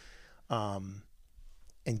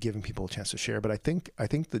 And giving people a chance to share. But I think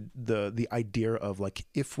the idea of like,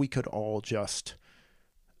 if we could all just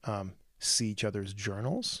see each other's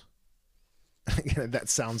journals, that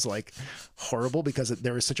sounds like horrible because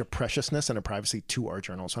there is such a preciousness and a privacy to our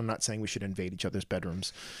journals. So I'm not saying we should invade each other's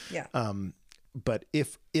bedrooms. Yeah. But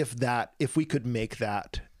if we could make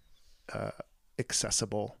that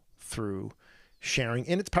accessible through sharing,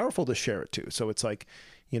 and it's powerful to share it too. So it's like,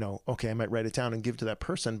 okay, I might write it down and give it to that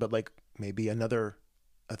person, but like maybe a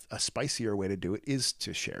spicier way to do it is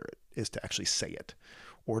to share it, is to actually say it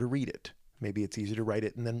or to read it. Maybe it's easier to write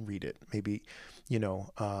it and then read it. Maybe,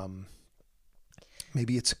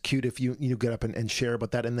 maybe it's cute if you get up and share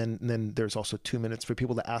about that. And then there's also 2 minutes for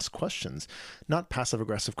people to ask questions, not passive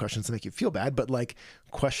aggressive questions to make you feel bad, but like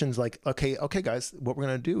questions like, okay, guys, what we're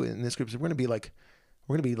going to do in this group is we're going to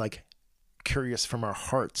be like curious from our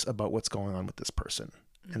hearts about what's going on with this person.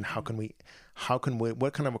 Mm-hmm. And how can we,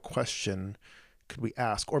 what kind of a question could we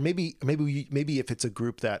ask? Or maybe if it's a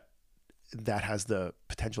group that has the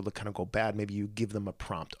potential to kind of go bad, maybe you give them a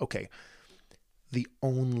prompt. Okay, the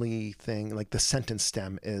only thing, like the sentence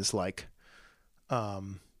stem is like,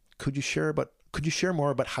 could you share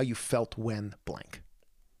more about how you felt when blank?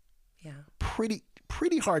 Yeah. Pretty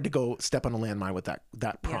hard to go step on a landmine with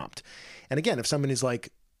that prompt. Yeah. And again, if someone is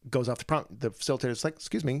like, goes off the prompt, the facilitator is like,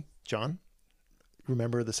 excuse me, John,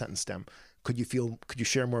 remember the sentence stem. Could you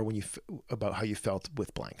share more about how you felt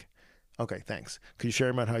with blank? Okay, thanks. Could you share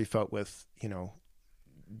about how you felt with,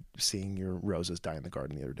 seeing your roses die in the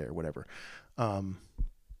garden the other day or whatever?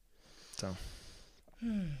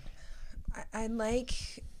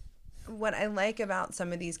 What I like about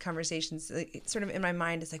some of these conversations, sort of in my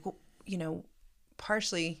mind, is like, well,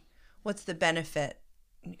 partially what's the benefit?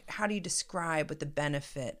 How do you describe what the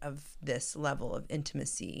benefit of this level of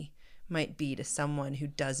intimacy might be to someone who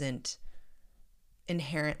doesn't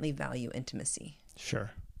inherently value intimacy?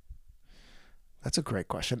 Sure. That's a great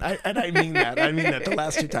question. I mean that. The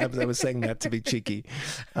last 2 times I was saying that to be cheeky,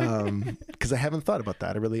 because I haven't thought about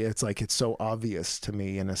that. It's like, it's so obvious to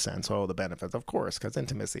me in a sense. Oh, the benefits, of course, because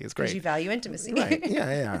intimacy is great. Because you value intimacy. Right.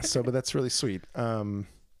 Yeah. So, but that's really sweet.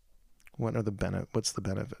 What's the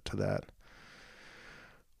benefit to that?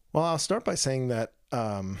 Well, I'll start by saying that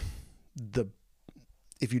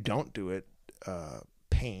if you don't do it,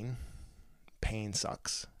 pain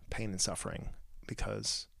sucks, pain and suffering,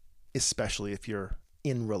 because especially if you're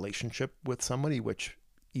in relationship with somebody, which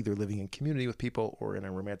either living in community with people or in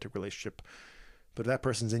a romantic relationship, but if that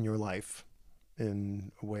person's in your life,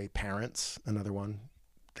 in a way, parents, another one,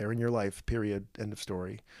 they're in your life, period, end of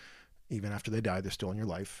story. Even after they die, they're still in your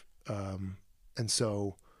life. And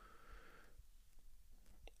so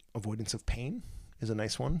avoidance of pain is a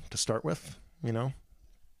nice one to start with, not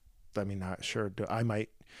sure. I might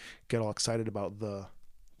get all excited about the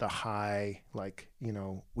high, like,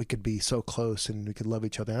 we could be so close and we could love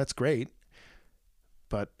each other. That's great.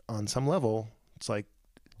 But on some level, it's like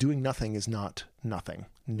doing nothing is not nothing,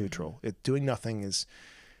 neutral. Doing nothing is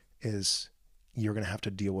you're going to have to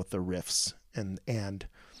deal with the rifts, and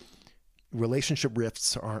relationship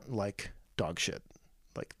rifts aren't like dog shit.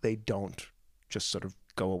 Like, they don't just sort of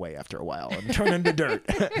go away after a while and turn into dirt.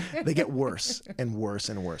 They get worse and worse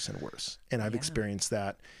and worse and worse. And I've experienced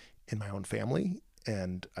that in my own family,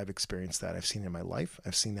 and I've experienced that. I've seen it in my life.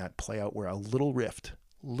 I've seen that play out where a little rift,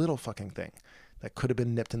 little fucking thing that could have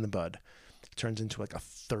been nipped in the bud turns into like a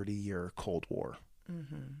 30-year Cold War.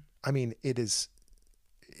 Mm-hmm. I mean, it is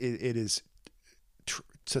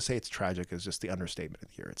to say it's tragic is just the understatement of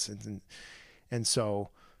the year. And so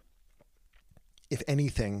if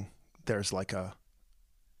anything, there's like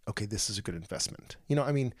okay, this is a good investment.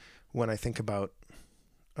 When I think about,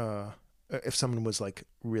 if someone was like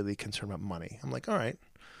really concerned about money, I'm like, all right,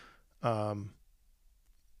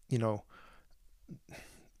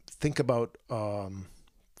 think about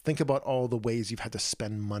all the ways you've had to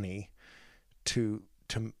spend money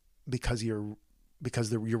because your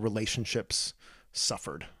relationships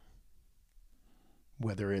suffered,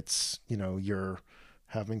 whether it's, you're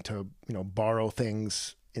having to, borrow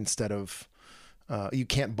things instead of, you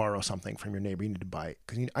can't borrow something from your neighbor. You need to buy it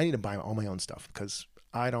because I need to buy all my own stuff because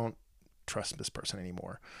I don't trust this person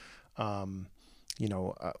anymore.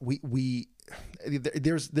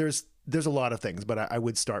 There's a lot of things, but I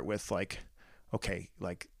would start with like, okay,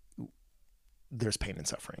 like there's pain and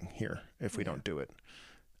suffering here if we don't do it.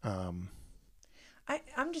 I'm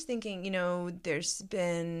just thinking, there's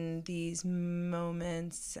been these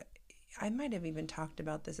moments. I might have even talked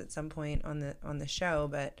about this at some point on the show,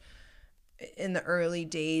 but in the early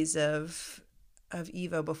days of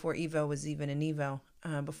Evo, before Evo was even an Evo,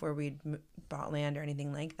 before we'd bought land or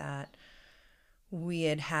anything like that, we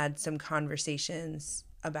had some conversations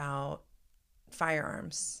about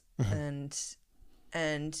firearms,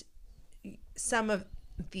 and some of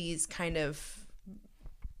these kind of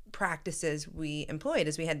practices we employed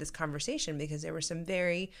as we had this conversation, because there were some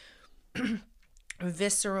very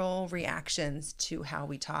visceral reactions to how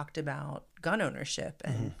we talked about gun ownership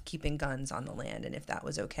and keeping guns on the land, and if that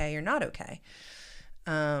was okay or not okay.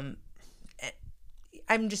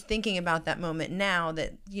 I'm just thinking about that moment now,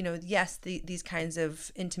 that, you know, yes, these kinds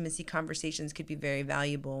of intimacy conversations could be very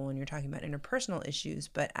valuable when you're talking about interpersonal issues,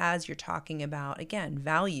 but as you're talking about, again,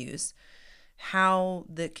 values, how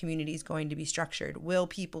the community is going to be structured. Will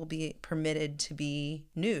people be permitted to be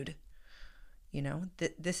nude? You know,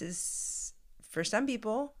 this is, for some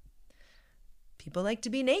people like to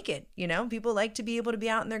be naked, you know, people like to be able to be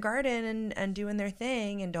out in their garden and doing their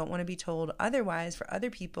thing and don't want to be told otherwise. For other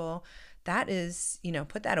people, that is, you know,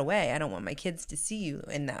 put that away. I don't want my kids to see you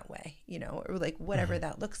in that way, you know, or like whatever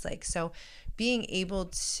that looks like. So being able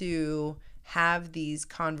to have these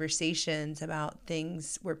conversations about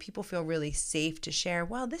things where people feel really safe to share,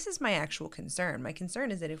 well, this is my actual concern. My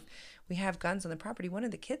concern is that if we have guns on the property, one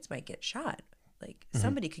of the kids might get shot. Like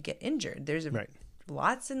somebody could get injured. There's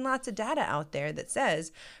lots and lots of data out there that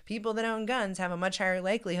says people that own guns have a much higher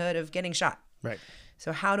likelihood of getting shot. Right.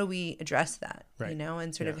 So how do we address that? You know,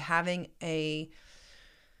 and sort of having a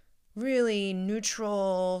really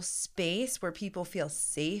neutral space where people feel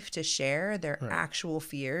safe to share their actual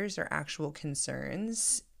fears or actual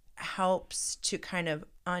concerns helps to kind of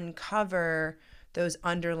uncover those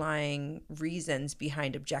underlying reasons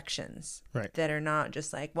behind objections that are not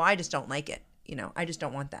just like, well, I just don't like it. You know, I just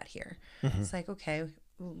don't want that here. It's like, okay,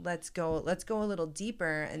 let's go a little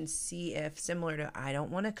deeper and see if, similar to, I don't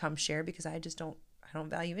want to come share because I don't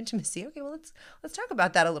value intimacy. Okay, well, let's talk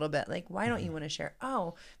about that a little bit. Like, why don't you want to share?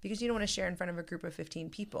 Oh, because you don't want to share in front of a group of 15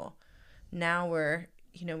 people. Now we're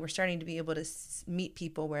starting to be able to meet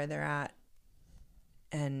people where they're at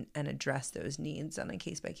and address those needs on a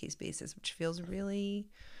case-by-case basis, which feels really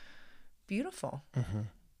beautiful.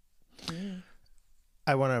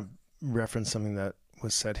 I want to reference something that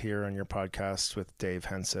was said here on your podcast with Dave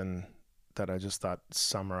Henson that I just thought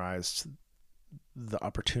summarized the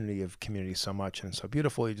opportunity of community so much and so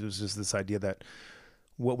beautifully. It was just this idea that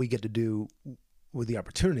what we get to do with the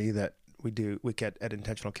opportunity that we get at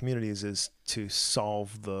Intentional Communities is to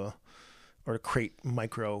solve or to create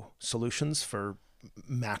micro solutions for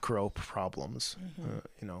macro problems,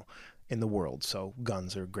 you know, in the world. So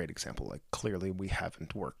guns are a great example. Like, clearly we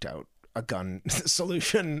haven't worked out a gun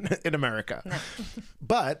solution in America. No.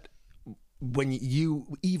 But when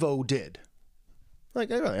Evo did,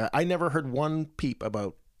 like, I never heard one peep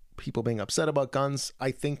about people being upset about guns.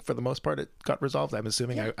 I think for the most part it got resolved. I'm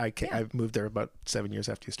assuming I moved there about 7 years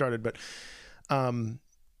after you started, but and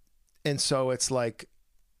so it's like,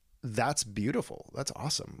 that's beautiful. That's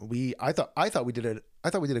awesome. I thought we did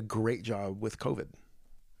a great job with COVID.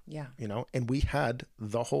 Yeah. You know, and we had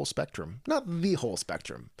the whole spectrum, not the whole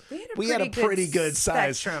spectrum. We had a pretty good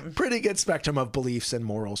spectrum of beliefs and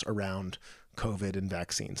morals around COVID and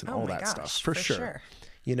vaccines and all that stuff, for sure.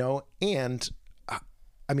 You know, and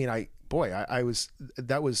I mean, that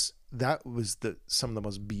was some of the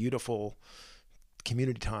most beautiful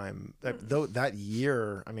community time that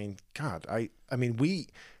year. I mean, God, I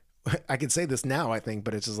can say this now, I think,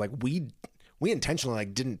 but it's just like, we intentionally,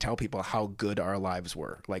 like, didn't tell people how good our lives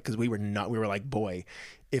were. Like, cause we were like, boy,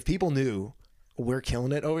 if people knew we're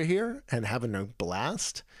killing it over here and having a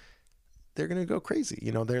blast, they're going to go crazy.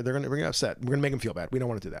 You know, we're going to get upset. We're going to make them feel bad. We don't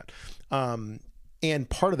want to do that. And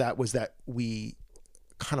part of that was that we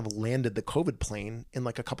kind of landed the COVID plane in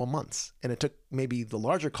like a couple months, and it took maybe the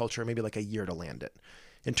larger culture, maybe like a year to land it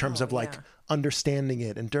in terms of like understanding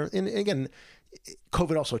it. And again,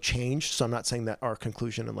 COVID also changed. So I'm not saying that our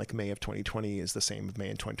conclusion in like May of 2020 is the same as May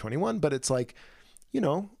in 2021, but it's like, you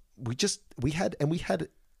know, we had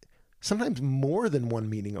sometimes more than one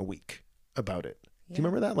meeting a week about it. Do you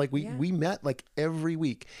remember that? Like we met like every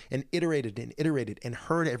week and iterated and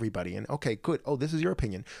heard everybody. And okay, good. Oh, this is your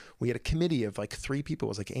opinion. We had a committee of like 3 people.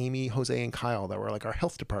 It was like Amy, Jose, and Kyle that were like our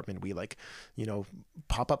health department. We like, you know,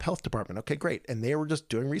 pop up health department. Okay, great. And they were just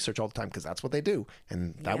doing research all the time because that's what they do.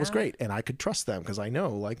 And that was great. And I could trust them because I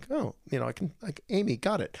know, like, oh, you know, I can, like, Amy,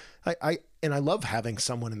 got it. I love having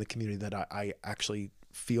someone in the community that I actually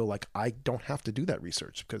feel like I don't have to do that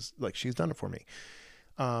research because like she's done it for me.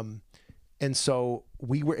 And so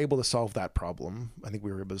we were able to solve that problem. I think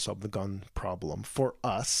we were able to solve the gun problem for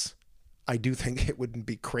us. I do think it wouldn't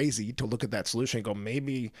be crazy to look at that solution and go,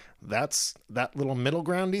 maybe that's that little middle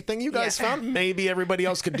groundy thing you guys found. Maybe everybody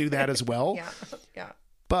else could do that as well. Yeah.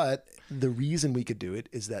 But the reason we could do it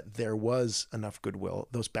is that there was enough goodwill.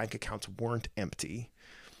 Those bank accounts weren't empty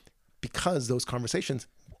because those conversations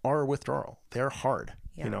are withdrawal. They're hard,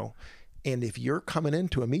 you know. And if you're coming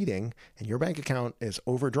into a meeting and your bank account is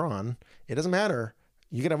overdrawn, it doesn't matter.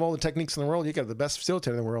 You can have all the techniques in the world. You can have the best facilitator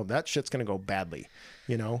in the world. That shit's going to go badly,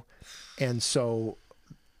 you know? And so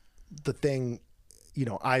the thing, you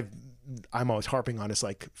know, I'm always harping on is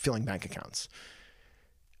like filling bank accounts.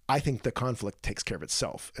 I think the conflict takes care of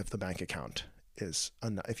itself if the bank account is,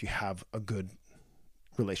 if you have a good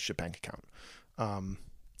relationship bank account.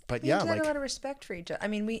 But yeah, like a lot of respect for each other. I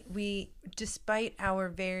mean, we, despite our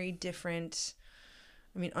very different,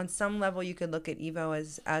 I mean, on some level you could look at Evo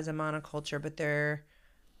as a monoculture, but there,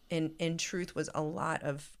 in truth, was a lot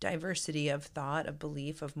of diversity of thought, of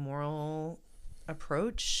belief, of moral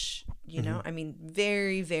approach, you know, I mean,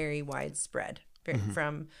 very, very widespread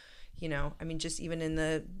from, you know, I mean, just even in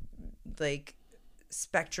the like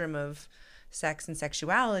spectrum of sex and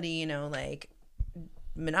sexuality, you know, like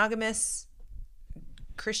monogamous,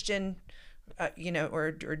 Christian, you know,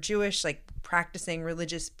 or Jewish, like practicing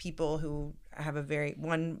religious people who have a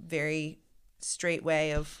very straight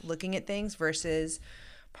way of looking at things versus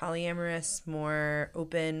polyamorous, more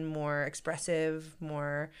open, more expressive,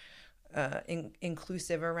 more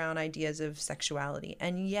inclusive around ideas of sexuality.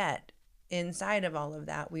 And yet inside of all of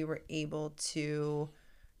that, we were able to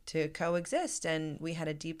coexist, and we had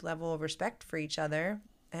a deep level of respect for each other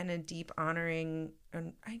and a deep honoring,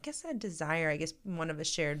 and I guess a desire, I guess one of the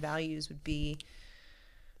shared values would be,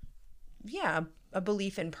 a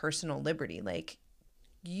belief in personal liberty. Like,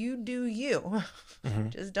 you do you.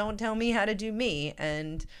 Just don't tell me how to do me.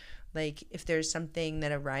 And like, if there's something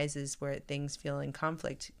that arises where things feel in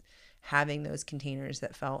conflict, having those containers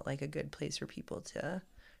that felt like a good place for people to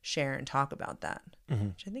share and talk about that,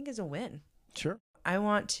 which I think is a win. Sure. I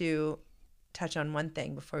want to touch on one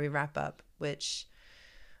thing before we wrap up, which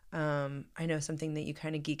I know something that you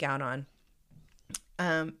kind of geek out on,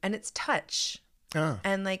 and it's touch.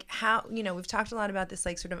 And like how, you know, we've talked a lot about this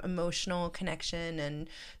like sort of emotional connection and,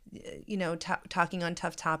 you know, talking on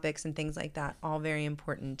tough topics and things like that, all very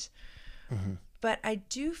important. But I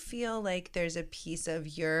do feel like there's a piece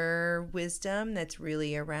of your wisdom that's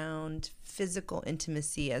really around physical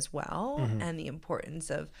intimacy as well, and the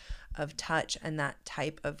importance of touch and that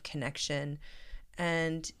type of connection.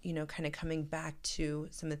 And, you know, kind of coming back to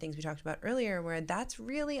some of the things we talked about earlier, where that's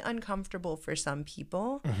really uncomfortable for some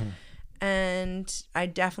people. And I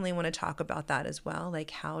definitely want to talk about that as well.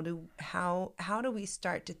 Like, how do we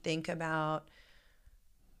start to think about,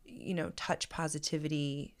 you know, touch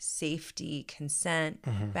positivity, safety, consent,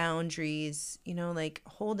 boundaries, you know, like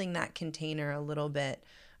holding that container a little bit.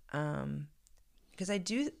 Because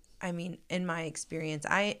I mean, in my experience,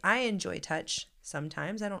 I enjoy touch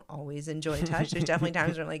sometimes. I don't always enjoy touch. There's definitely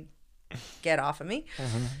times where I'm like, get off of me.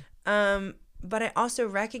 But I also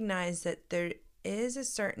recognize that there is a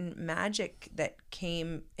certain magic that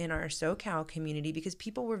came in our SoCal community because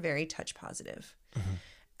people were very touch positive.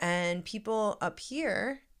 And people up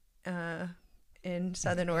here in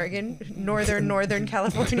Southern Oregon, Northern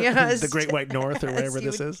California, the Great White North or whatever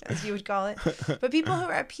this is, as you would call it. But people who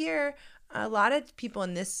are up here, a lot of people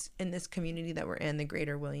in this community that we're in, the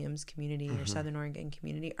Greater Williams community or Southern Oregon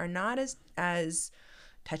community, are not as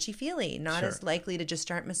touchy-feely, not as likely to just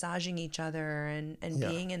start massaging each other and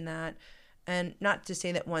being in that. And not to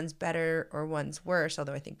say that one's better or one's worse,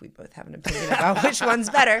 although I think we both have an opinion about which one's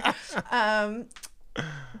better.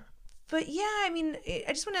 But yeah, I mean, I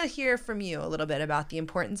just want to hear from you a little bit about the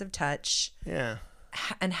importance of touch.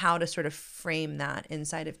 And how to sort of frame that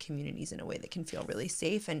inside of communities in a way that can feel really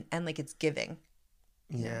safe and like it's giving.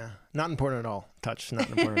 Not important at all. Touch, not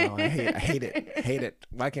important at all. I hate it.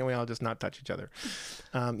 Why can't we all just not touch each other?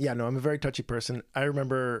 I'm a very touchy person. I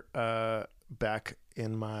remember back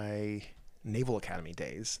in my Naval Academy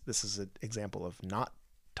days, this is an example of not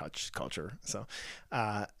touch culture. So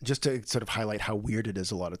just to sort of highlight how weird it is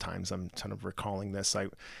a lot of times, I'm kind of recalling this. I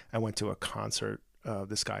went to a concert.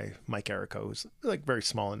 This guy, Mike Errico, who's like very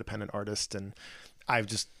small independent artist. And I've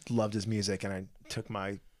just loved his music. And I took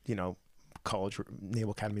my, you know, college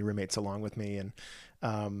Naval Academy roommates along with me.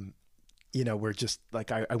 And, you know, we're just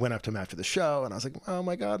like, I went up to him after the show and I was like, oh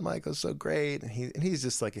my God, Mike, was so great. And he's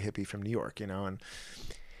just like a hippie from New York, you know, and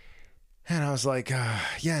I was like,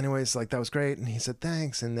 anyways, like that was great. And he said,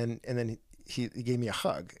 thanks. And then he gave me a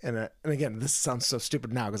hug. And again, this sounds so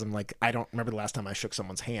stupid now because I'm like, I don't remember the last time I shook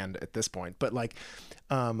someone's hand at this point. But like,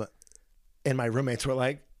 and my roommates were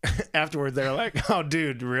like, afterward, they're like, "Oh,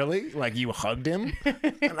 dude, really? Like you hugged him?"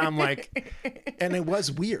 And I'm like, and it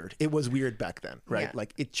was weird. It was weird back then, right? Yeah.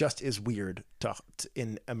 Like it just is weird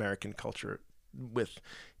in American culture with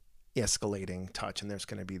escalating touch, and there's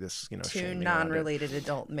going to be this, Two shaming around it. non-related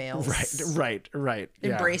adult males, right, yeah.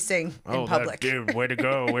 embracing in public. Dude, way to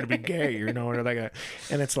go, way to be gay, or like a,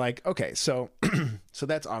 and it's like, okay, so so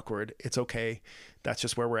that's awkward. It's okay. That's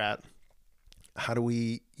just where we're at. How do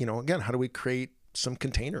we, again, how do we create some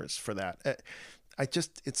containers for that?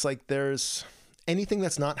 It's like there's anything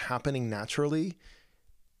that's not happening naturally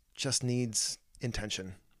just needs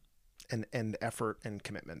intention and effort and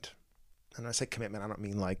commitment. And when I say commitment, I don't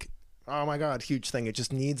mean like, oh my God, huge thing. It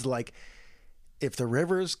just needs like, if the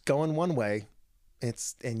river's going one way,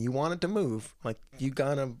 and you want it to move, like you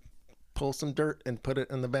gotta pull some dirt and put it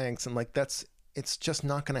in the banks. And like, it's just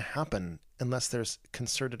not going to happen unless there's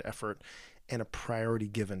concerted effort and a priority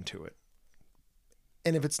given to it.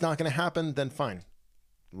 And if it's not going to happen, then fine,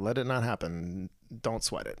 let it not happen. Don't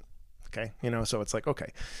sweat it. Okay. So it's like,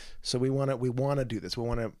 okay, so we want to do this. We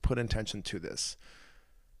want to put intention to this.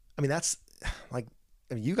 I mean, that's like,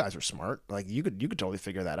 you guys are smart. Like you could totally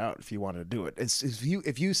figure that out if you wanted to do it.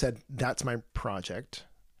 If you said that's my project,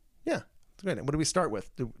 yeah, it's great. What do we start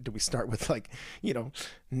with? Do we start with like,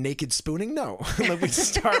 naked spooning? No, like we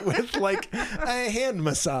start with like a hand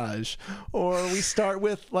massage, or we start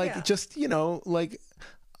with like just like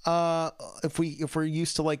if we're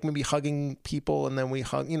used to like maybe hugging people and then we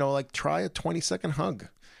hug, like try a 20-second hug.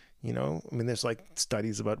 I mean, there's like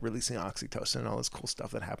studies about releasing oxytocin and all this cool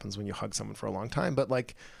stuff that happens when you hug someone for a long time. But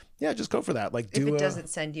like, yeah, just go for that. Like, if it doesn't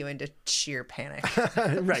send you into sheer panic,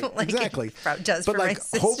 right? Like exactly. It does but for like, my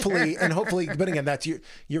sister. hopefully, but again, that's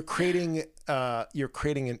you're creating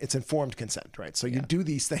it's informed consent, right? So you do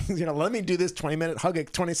these things. Let me do this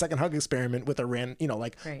 20-second hug experiment with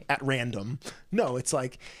a at random. No, it's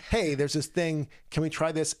like, hey, there's this thing. Can we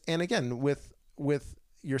try this? And again, with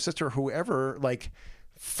your sister, whoever, like,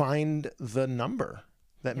 find the number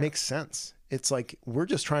that makes sense. It's like, we're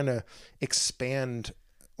just trying to expand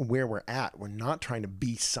where we're at. We're not trying to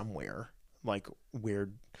be somewhere like where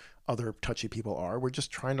other touchy people are. We're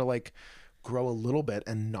just trying to like grow a little bit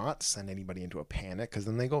and not send anybody into a panic, because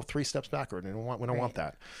then they go 3 steps backward, and we don't want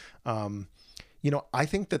that. I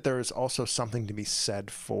think that there's also something to be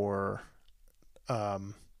said for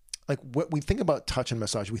like what we think about touch and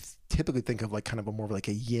massage. We typically think of like kind of a more of like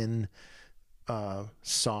a yin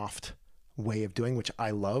soft way of doing, which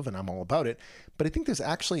I love and I'm all about it. But I think there's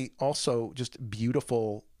actually also just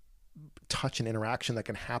beautiful touch and interaction that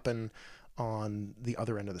can happen on the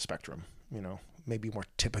other end of the spectrum, maybe more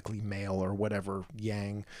typically male or whatever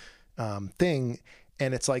yang thing.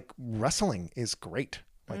 And it's like wrestling is great.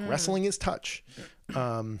 Like wrestling is touch.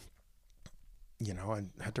 I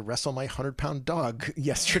had to wrestle my 100-pound dog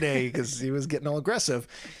yesterday because he was getting all aggressive.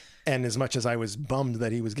 And as much as I was bummed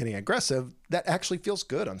that he was getting aggressive, that actually feels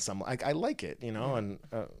good on some. Like, I like it, and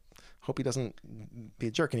hope he doesn't be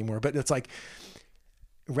a jerk anymore. But it's like,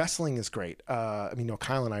 wrestling is great. I mean,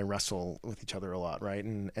 Kyle and I wrestle with each other a lot, right?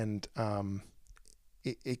 And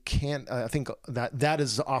it can't. I think that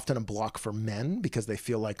is often a block for men, because they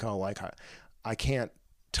feel like, oh, like I can't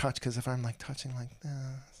touch, because if I'm like touching like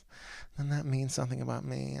this, then that means something about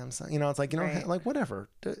me. It's like, right. like whatever.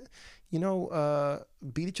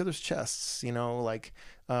 Beat each other's chests, like,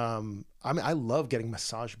 I mean, I love getting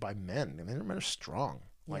massaged by men. I mean, men are strong,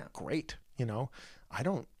 like great, I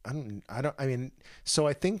mean, so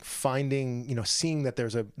I think finding, seeing that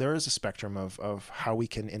there is a spectrum of how we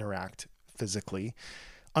can interact physically,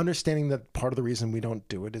 understanding that part of the reason we don't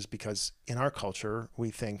do it is because in our culture, we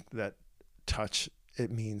think that touch, it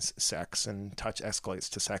means sex, and touch escalates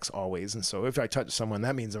to sex always. And so if I touch someone,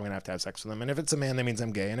 that means I'm going to have sex with them. And if it's a man, that means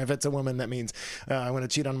I'm gay. And if it's a woman, that means I'm going to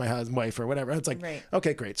cheat on my husband, wife, or whatever. It's like,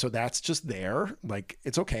 okay, great. So that's just there. Like,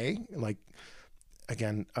 it's okay. Like,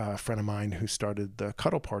 again, a friend of mine who started the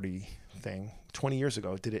cuddle party thing 20 years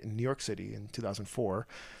ago, did it in New York City in 2004.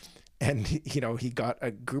 And, he got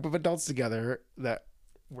a group of adults together and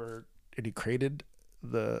he created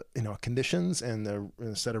the, conditions and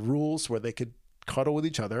a set of rules where they could cuddle with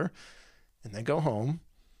each other and then go home.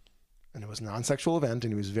 And it was a non-sexual event,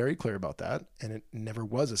 and he was very clear about that. And it never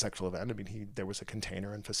was a sexual event. I mean, there was a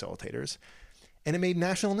container and facilitators, and it made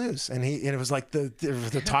national news. And it was like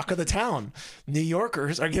the talk of the town. New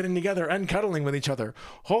Yorkers are getting together and cuddling with each other.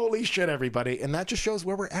 Holy shit, everybody. And that just shows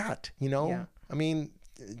where we're at, Yeah. I mean,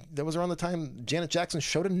 that was around the time Janet Jackson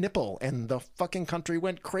showed a nipple and the fucking country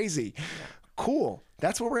went crazy. Yeah. Cool.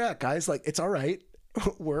 That's where we're at, guys. Like, it's all right.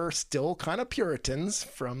 We're still kind of Puritans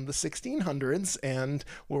from the 1600s, and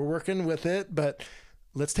we're working with it, but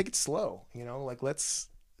let's take it slow, like let's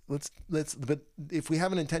but if we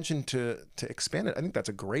have an intention to expand it, I think that's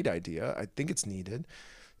a great idea. I think it's needed.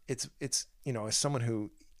 It's, as someone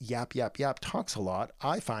who yap talks a lot,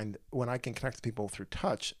 I find when I can connect to people through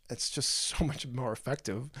touch, it's just so much more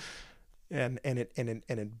effective. And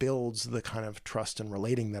it builds the kind of trust and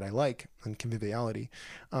relating that I like, and conviviality.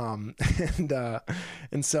 I know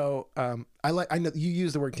you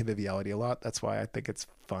use the word conviviality a lot. That's why I think it's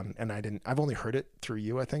fun. And I've only heard it through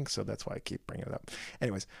you, I think. So that's why I keep bringing it up.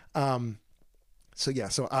 Anyways.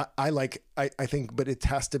 So I think, but it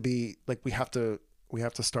has to be like, we have to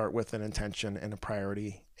start with an intention and a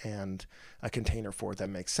priority and a container for it that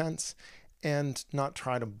makes sense, and not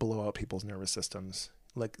try to blow out people's nervous systems.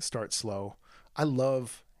 Like, start slow. I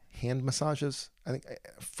love hand massages. I think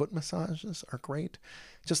foot massages are great.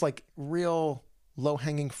 Just like real low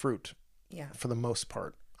hanging fruit. Yeah. For the most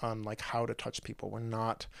part, on like how to touch people. We're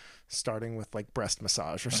not starting with like breast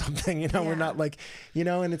massage or something, Yeah. We're not like,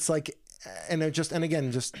 and it's like, and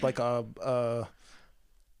again, like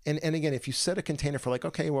and again, if you set a container for like,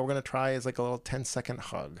 okay, what we're going to try is like a little 10-second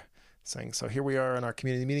hug, saying, so here we are in our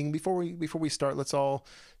community meeting. Before we start, let's all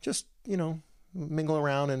just, mingle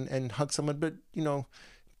around and hug someone, but do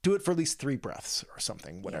it for at least 3 breaths or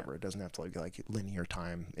something, whatever. It doesn't have to be like linear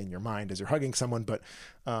time in your mind as you're hugging someone, but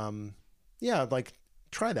like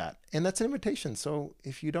try that. And that's an invitation. So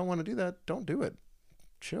if you don't want to do that, don't do it.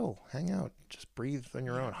 Chill, hang out, just breathe on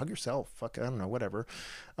your own, hug yourself. Fuck, I don't know, whatever.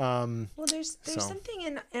 Well, there's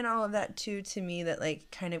something in all of that too, to me, that like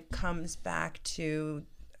kind of comes back to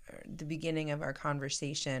the beginning of our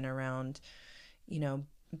conversation around,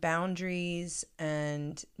 boundaries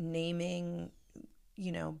and naming,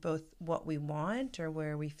 both what we want or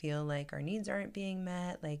where we feel like our needs aren't being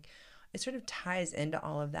met. Like, it sort of ties into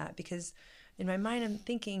all of that, because in my mind, I'm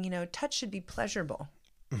thinking, touch should be pleasurable.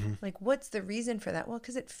 Mm-hmm. Like, what's the reason for that? Well,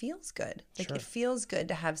 because it feels good. Like, It feels good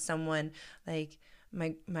to have someone like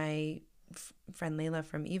my friend Layla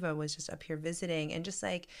from Eva was just up here visiting, and just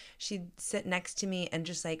like she'd sit next to me and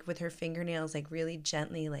just like with her fingernails like really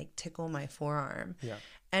gently like tickle my forearm. Yeah.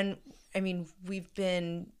 And I mean, we've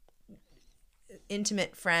been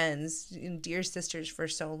intimate friends, dear sisters for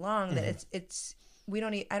so long that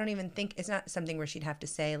I don't even think, it's not something where she'd have to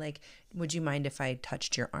say like, would you mind if I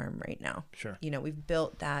touched your arm right now? Sure. We've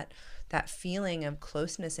built that feeling of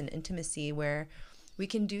closeness and intimacy where we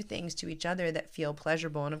can do things to each other that feel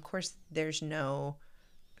pleasurable. And of course, there's not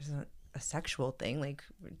a sexual thing, like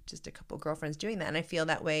we're just a couple girlfriends doing that. And I feel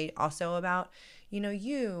that way also about,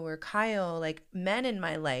 you or Kyle, like men in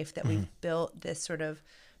my life, that we've built this sort of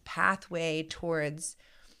pathway towards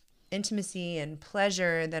intimacy and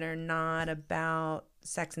pleasure that are not about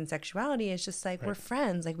sex and sexuality. It's just like, we're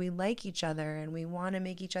friends, like we like each other and we want to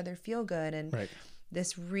make each other feel good. And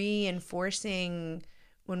this reinforcing,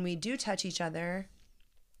 when we do touch each other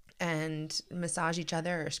and massage each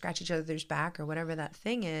other or scratch each other's back or whatever that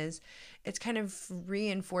thing is, it's kind of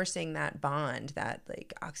reinforcing that bond, that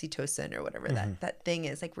like oxytocin or whatever that thing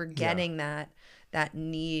is. Like, we're getting that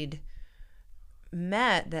need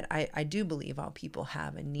met, that I do believe all people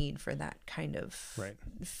have a need for that kind of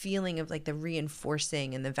feeling of like the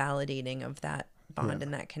reinforcing and the validating of that bond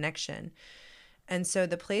and that connection. And so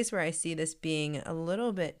the place where I see this being a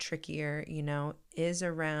little bit trickier, is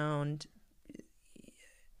around,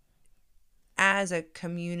 as a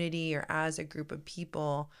community or as a group of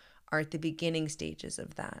people are at the beginning stages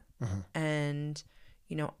of that. And,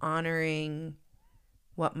 honoring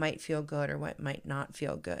what might feel good or what might not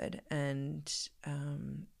feel good, and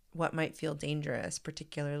what might feel dangerous,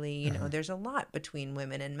 particularly, there's a lot between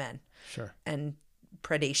women and men. Sure. And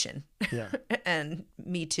predation. Yeah. And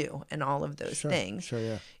Me Too and all of those things. Sure,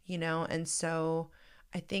 yeah. And so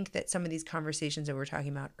I think that some of these conversations that we were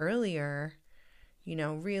talking about earlier,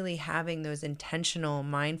 really having those intentional,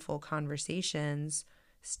 mindful conversations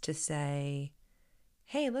to say,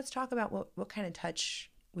 hey, let's talk about what kind of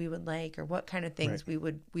touch we would like, or what kind of things we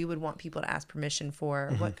would want people to ask permission for,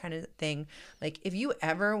 or what kind of thing. Like, if you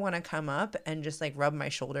ever want to come up and just like rub my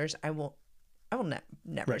shoulders, I will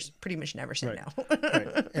never, pretty much never say no.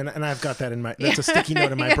 And I've got that in that's a sticky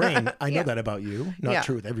note in my brain. I know that about you. Not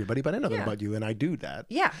true with everybody, but I know that about you, and I do that.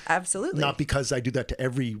 Yeah, absolutely. Not because I do that to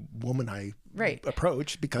every woman I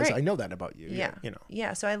approach, because I know that about you. Yeah.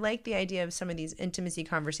 Yeah. So I like the idea of some of these intimacy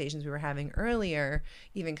conversations we were having earlier,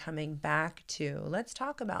 even coming back to, let's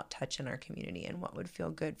talk about touch in our community and what would feel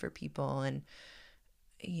good for people. And,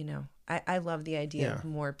 I love the idea of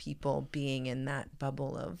more people being in that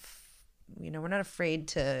bubble of, we're not afraid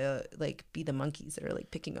to like be the monkeys that are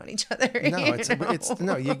like picking on each other.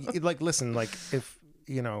 No, you like, listen, like, if,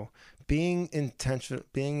 being in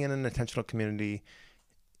an intentional community,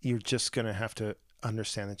 you're just going to have to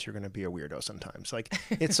understand that you're going to be a weirdo sometimes. Like,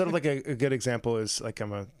 it's sort of like a good example is like,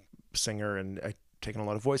 I'm a singer and I've taken a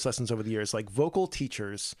lot of voice lessons over the years. Like, vocal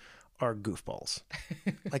teachers are goofballs.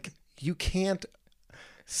 Like, you can't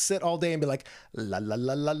sit all day and be like la la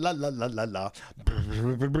la la la la la la la,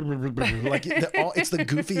 like it's the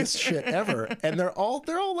goofiest shit ever, and they're all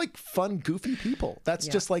like fun goofy people. That's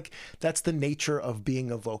just like, that's the nature of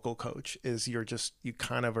being a vocal coach, is you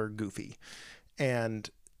kind of are goofy. And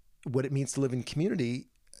what it means to live in community,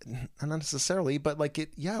 not necessarily, but like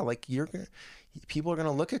people are going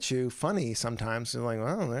to look at you funny sometimes. They're like,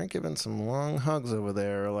 well, they're giving some long hugs over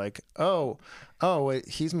there. Or like, oh, wait,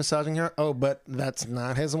 he's massaging her. Oh, but that's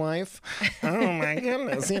not his wife. Oh my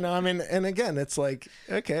goodness. I mean, and again, it's like,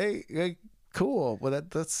 okay, cool. Well,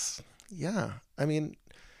 that's, yeah. I mean,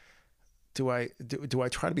 do I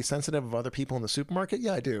try to be sensitive of other people in the supermarket?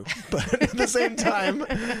 Yeah, I do. But at the same time,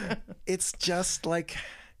 it's just like,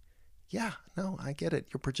 yeah, no, I get it.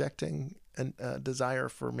 You're projecting a desire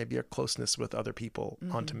for maybe a closeness with other people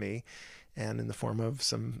onto me, and in the form of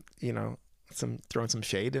some throwing some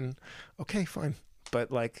shade, and okay, fine.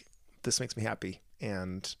 But like, this makes me happy,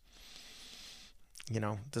 and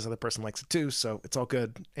this other person likes it too, so it's all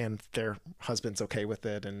good, and their husband's okay with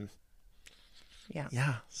it, and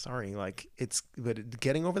yeah, sorry, like, but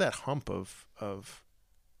getting over that hump of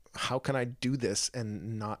how can I do this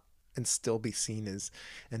and still be seen as,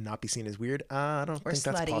 and not be seen as weird. I don't think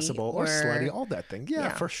that's possible. Or slutty, all that thing.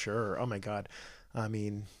 Yeah, for sure. Oh my God. I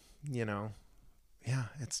mean, yeah,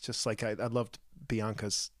 it's just like, I loved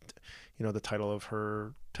Bianca's, the title of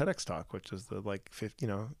her TEDx talk, which is the like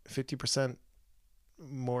 50%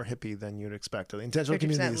 more hippie than you'd expect. The intentional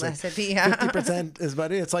community is less like hippie, yeah. 50% is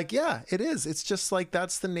about it. It's like, yeah, it is. It's just like,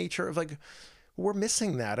 that's the nature of like, we're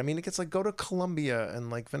missing that. I mean, it gets like, go to Colombia and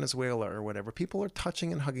like Venezuela or whatever. People are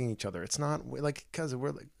touching and hugging each other. It's not like, because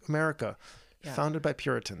we're like America, founded by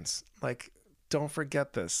Puritans. Like, don't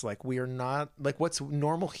forget this. Like, we are not like, what's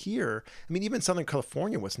normal here. I mean, even Southern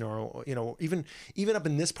California was normal, even up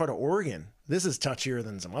in this part of Oregon, this is touchier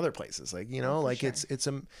than some other places. Like, like sure.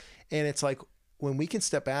 And it's like, when we can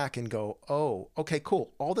step back and go, oh, okay,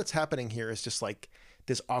 cool. All that's happening here is just like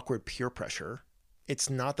this awkward peer pressure. It's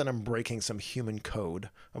not that I'm breaking some human code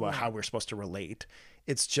about how we're supposed to relate.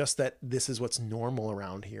 It's just that this is what's normal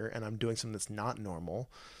around here, and I'm doing something that's not normal.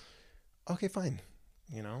 Okay, fine.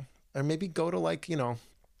 Or maybe go to like,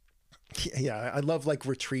 I love like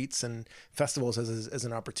retreats and festivals as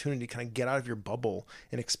an opportunity to kind of get out of your bubble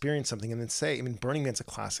and experience something, and then say, I mean, Burning Man's a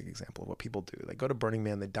classic example of what people do. They go to Burning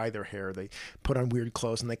Man, they dye their hair, they put on weird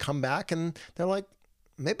clothes, and they come back and they're like,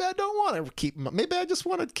 maybe I don't want to maybe I just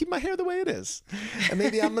want to keep my hair the way it is. And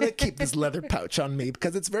maybe I'm going to keep this leather pouch on me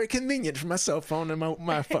because it's very convenient for my cell phone and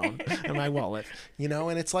my phone and my wallet,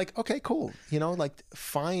 and it's like, okay, cool. Like,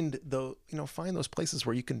 find those places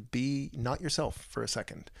where you can be not yourself for a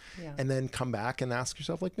second, and then come back and ask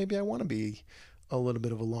yourself, like, maybe I want to be a little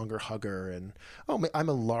bit of a longer hugger, and, oh, I'm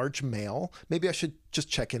a large male. Maybe I should just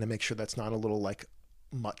check in and make sure that's not a little like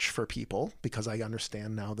much for people, because I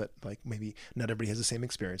understand now that like maybe not everybody has the same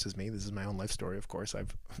experience as me. This is my own life story, of course.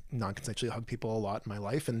 I've non-consensually hugged people a lot in my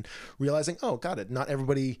life, and realizing, oh, got it, not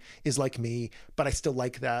everybody is like me, but I still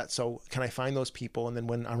like that. So can I find those people? And then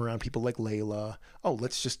when I'm around people like Layla, oh,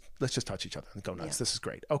 let's just touch each other and go nuts. This is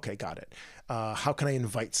great. Okay, got it. How can I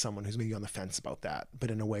invite someone who's maybe on the fence about that,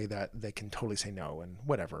 but in a way that they can totally say no and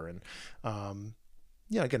whatever. And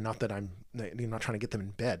again, not that I'm not trying to get them in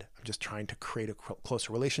bed. I'm just trying to create a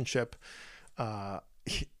closer relationship. I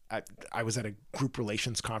was at a group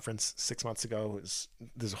relations conference 6 months ago.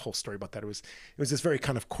 There's a whole story about that. It was this very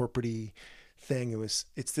kind of corporate-y thing.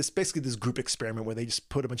 It's basically this group experiment where they just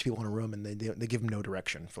put a bunch of people in a room and they give them no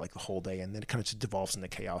direction for like the whole day, and then it kind of just devolves into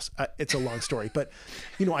chaos. It's a long story, but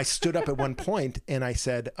I stood up at one point and I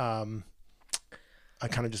said, I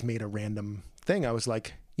kind of just made a random thing. I was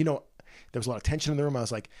like, there was a lot of tension in the room. I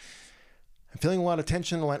was like, I'm feeling a lot of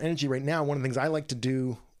tension, a lot of energy right now. One of the things I like to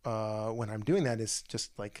do when I'm doing that is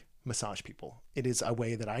just like massage people. It is a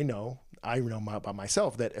way that I know about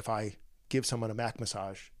myself, that if I give someone a back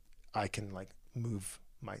massage, I can like move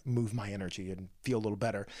my energy and feel a little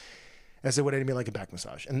better, as it would anybody like a back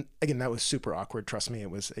massage. And again, that was super awkward. Trust me,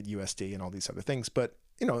 it was at USD and all these other things. But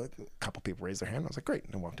a couple people raised their hand. I was like, great,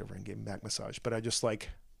 and I walked over and gave them a back massage. But I just like,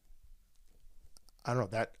 I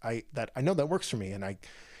don't know, that I know that works for me, and I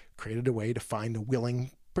created a way to find a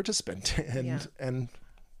willing participant, and it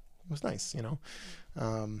was nice,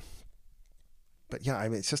 But yeah, I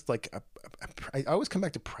mean, it's just like I always come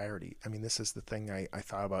back to priority. I mean, this is the thing I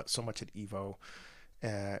thought about so much at Evo,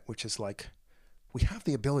 which is like, we have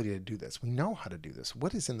the ability to do this. We know how to do this.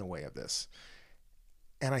 What is in the way of this?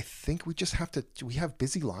 And I think we just have to, we have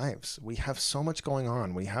busy lives. We have so much going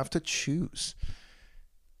on. We have to choose,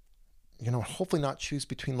 hopefully not choose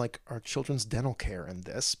between like our children's dental care and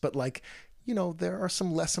this, but like, there are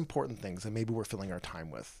some less important things that maybe we're filling our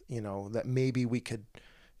time with, that maybe we could,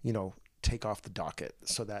 take off the docket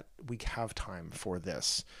so that we have time for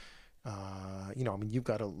this. You've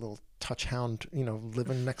got a little touch hound,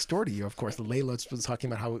 living next door to you. Of course, Layla was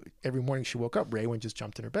talking about how every morning she woke up, Raywin just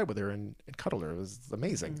jumped in her bed with her and cuddled her. It was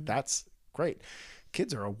amazing. Mm-hmm. That's great.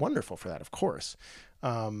 Kids are wonderful for that, of course.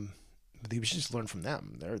 We should just learn from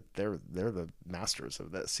them. They're the masters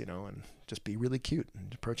of this, and just be really cute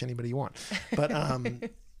and approach anybody you want. But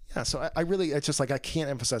yeah, so I really, it's just like I can't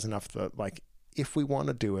emphasize enough that like if we want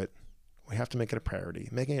to do it, we have to make it a priority.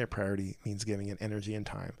 Making it a priority means giving it energy and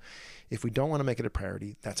time. If we don't want to make it a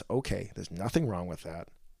priority, that's okay. There's nothing wrong with that.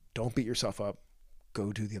 Don't beat yourself up.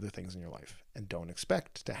 Go do the other things in your life and don't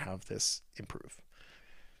expect to have this improve.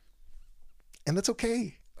 And that's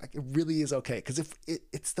okay. Like it really is okay. Because if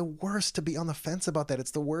it's the worst to be on the fence about that.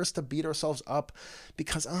 It's the worst to beat ourselves up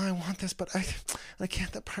because I want this, but I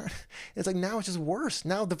can't. That part. It's like now it's just worse.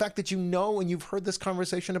 Now the fact that and you've heard this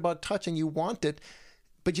conversation about touch and you want it,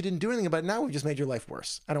 but you didn't do anything about it. Now we've just made your life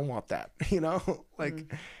worse. I don't want that.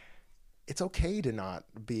 It's okay to not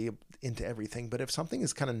be into everything. But if something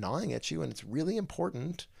is kind of gnawing at you and it's really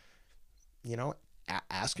important,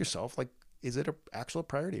 ask yourself, like, is it an actual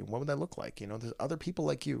priority? What would that look like? There's other people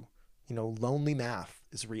like you. Lonely math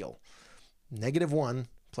is real. -1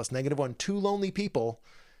 plus -1, 2 lonely people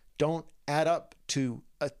don't add up to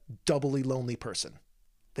a doubly lonely person.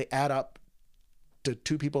 They add up to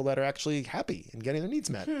 2 people that are actually happy and getting their needs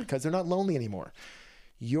met because they're not lonely anymore.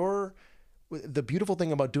 The beautiful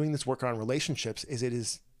thing about doing this work on relationships is it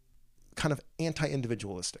is kind of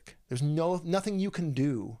anti-individualistic. There's nothing you can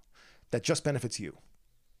do that just benefits you.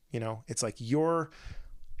 It's like you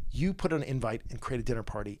put an invite and create a dinner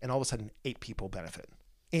party and all of a sudden 8 people benefit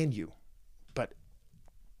and you. But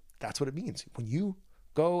that's what it means. When you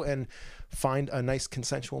go and find a nice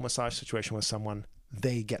consensual massage situation with someone,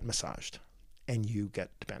 they get massaged and you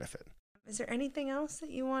get to benefit. Is there anything else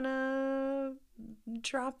that you want to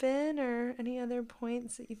drop in or any other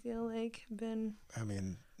points that you feel like have been? I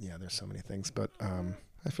mean, yeah, there's so many things, but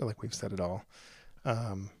I feel like we've said it all.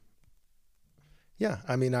 Yeah,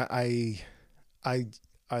 I mean, I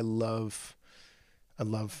love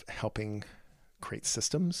helping create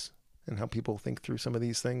systems and help people think through some of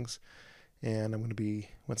these things. And I'm going to be,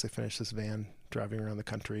 once I finish this van, driving around the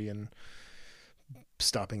country and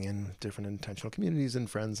stopping in different intentional communities and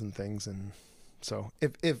friends and things. And so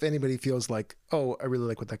if anybody feels like, oh, I really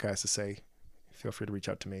like what that guy has to say, feel free to reach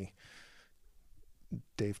out to me.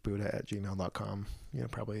 davebooda@gmail.com,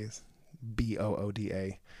 probably is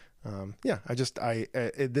BOODA. Yeah,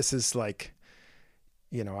 this is like,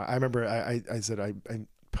 I remember I said, I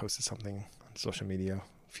posted something on social media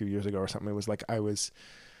a few years ago or something. It was like, I was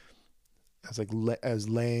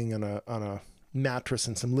laying on a mattress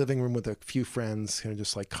in some living room with a few friends,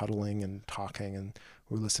 just like cuddling and talking, and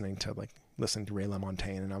we're listening to Ray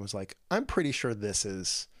LaMontagne, and I was like, I'm pretty sure this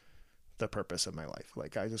is the purpose of my life.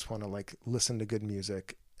 Like, I just want to like listen to good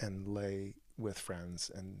music and lay with friends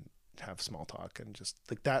and have small talk, and just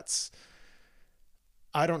like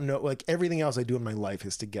I don't know, like everything else I do in my life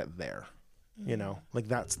is to get there, like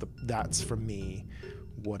that's for me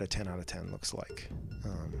what a 10 out of 10 looks like.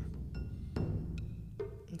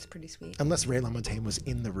 It's pretty sweet. Unless Ray LaMontagne was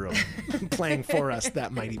in the room playing for us,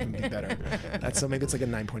 that might even be better. So maybe it's like a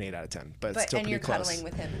 9.8 out of 10, but it's still pretty close. And you're cuddling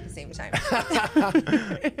with him at the same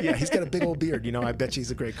time. Yeah, he's got a big old beard. I bet you he's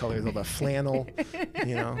a great color. He's all about flannel, He's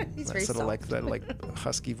that very sort of like soft. that like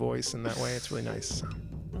husky voice, and that way it's really nice.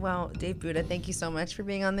 Well, Dave Booda, thank you so much for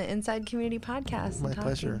being on the Inside Community Podcast. My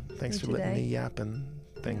pleasure. Thanks for letting me yap and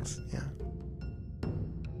things. Yeah.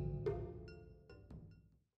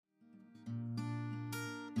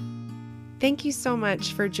 Thank you so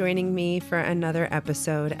much for joining me for another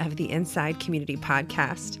episode of the Inside Community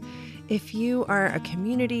Podcast. If you are a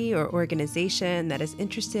community or organization that is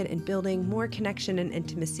interested in building more connection and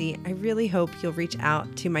intimacy, I really hope you'll reach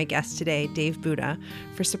out to my guest today, Dave Booda,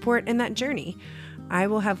 for support in that journey. I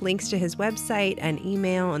will have links to his website and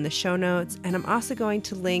email in the show notes, and I'm also going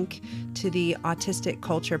to link to the Autistic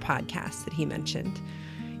Culture podcast that he mentioned.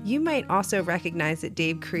 You might also recognize that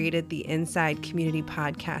Dave created the Inside Community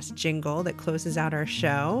Podcast jingle that closes out our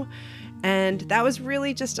show. And that was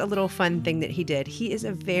really just a little fun thing that he did. He is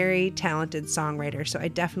a very talented songwriter, so I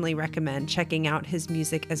definitely recommend checking out his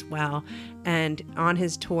music as well. And on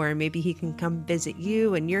his tour, maybe he can come visit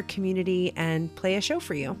you and your community and play a show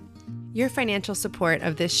for you. Your financial support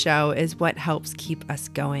of this show is what helps keep us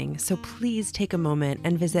going. So please take a moment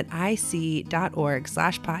and visit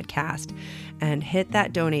ic.org/podcast and hit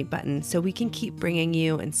that donate button so we can keep bringing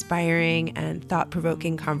you inspiring and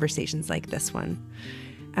thought-provoking conversations like this one.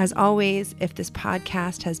 As always, if this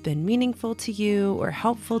podcast has been meaningful to you or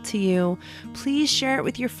helpful to you, please share it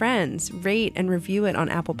with your friends, rate and review it on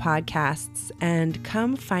Apple Podcasts, and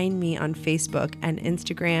come find me on Facebook and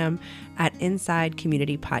Instagram at Inside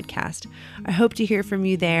Community Podcast. I hope to hear from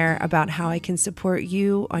you there about how I can support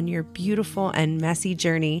you on your beautiful and messy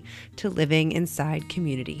journey to living inside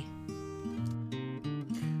community.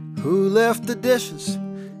 Who left the dishes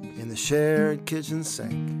in the shared kitchen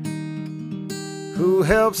sink? Who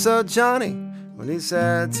helps out Johnny when he's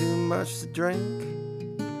had too much to drink?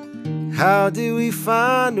 How do we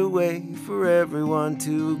find a way for everyone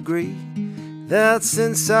to agree? That's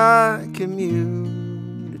Inside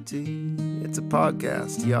Community. It's a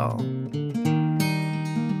podcast, y'all.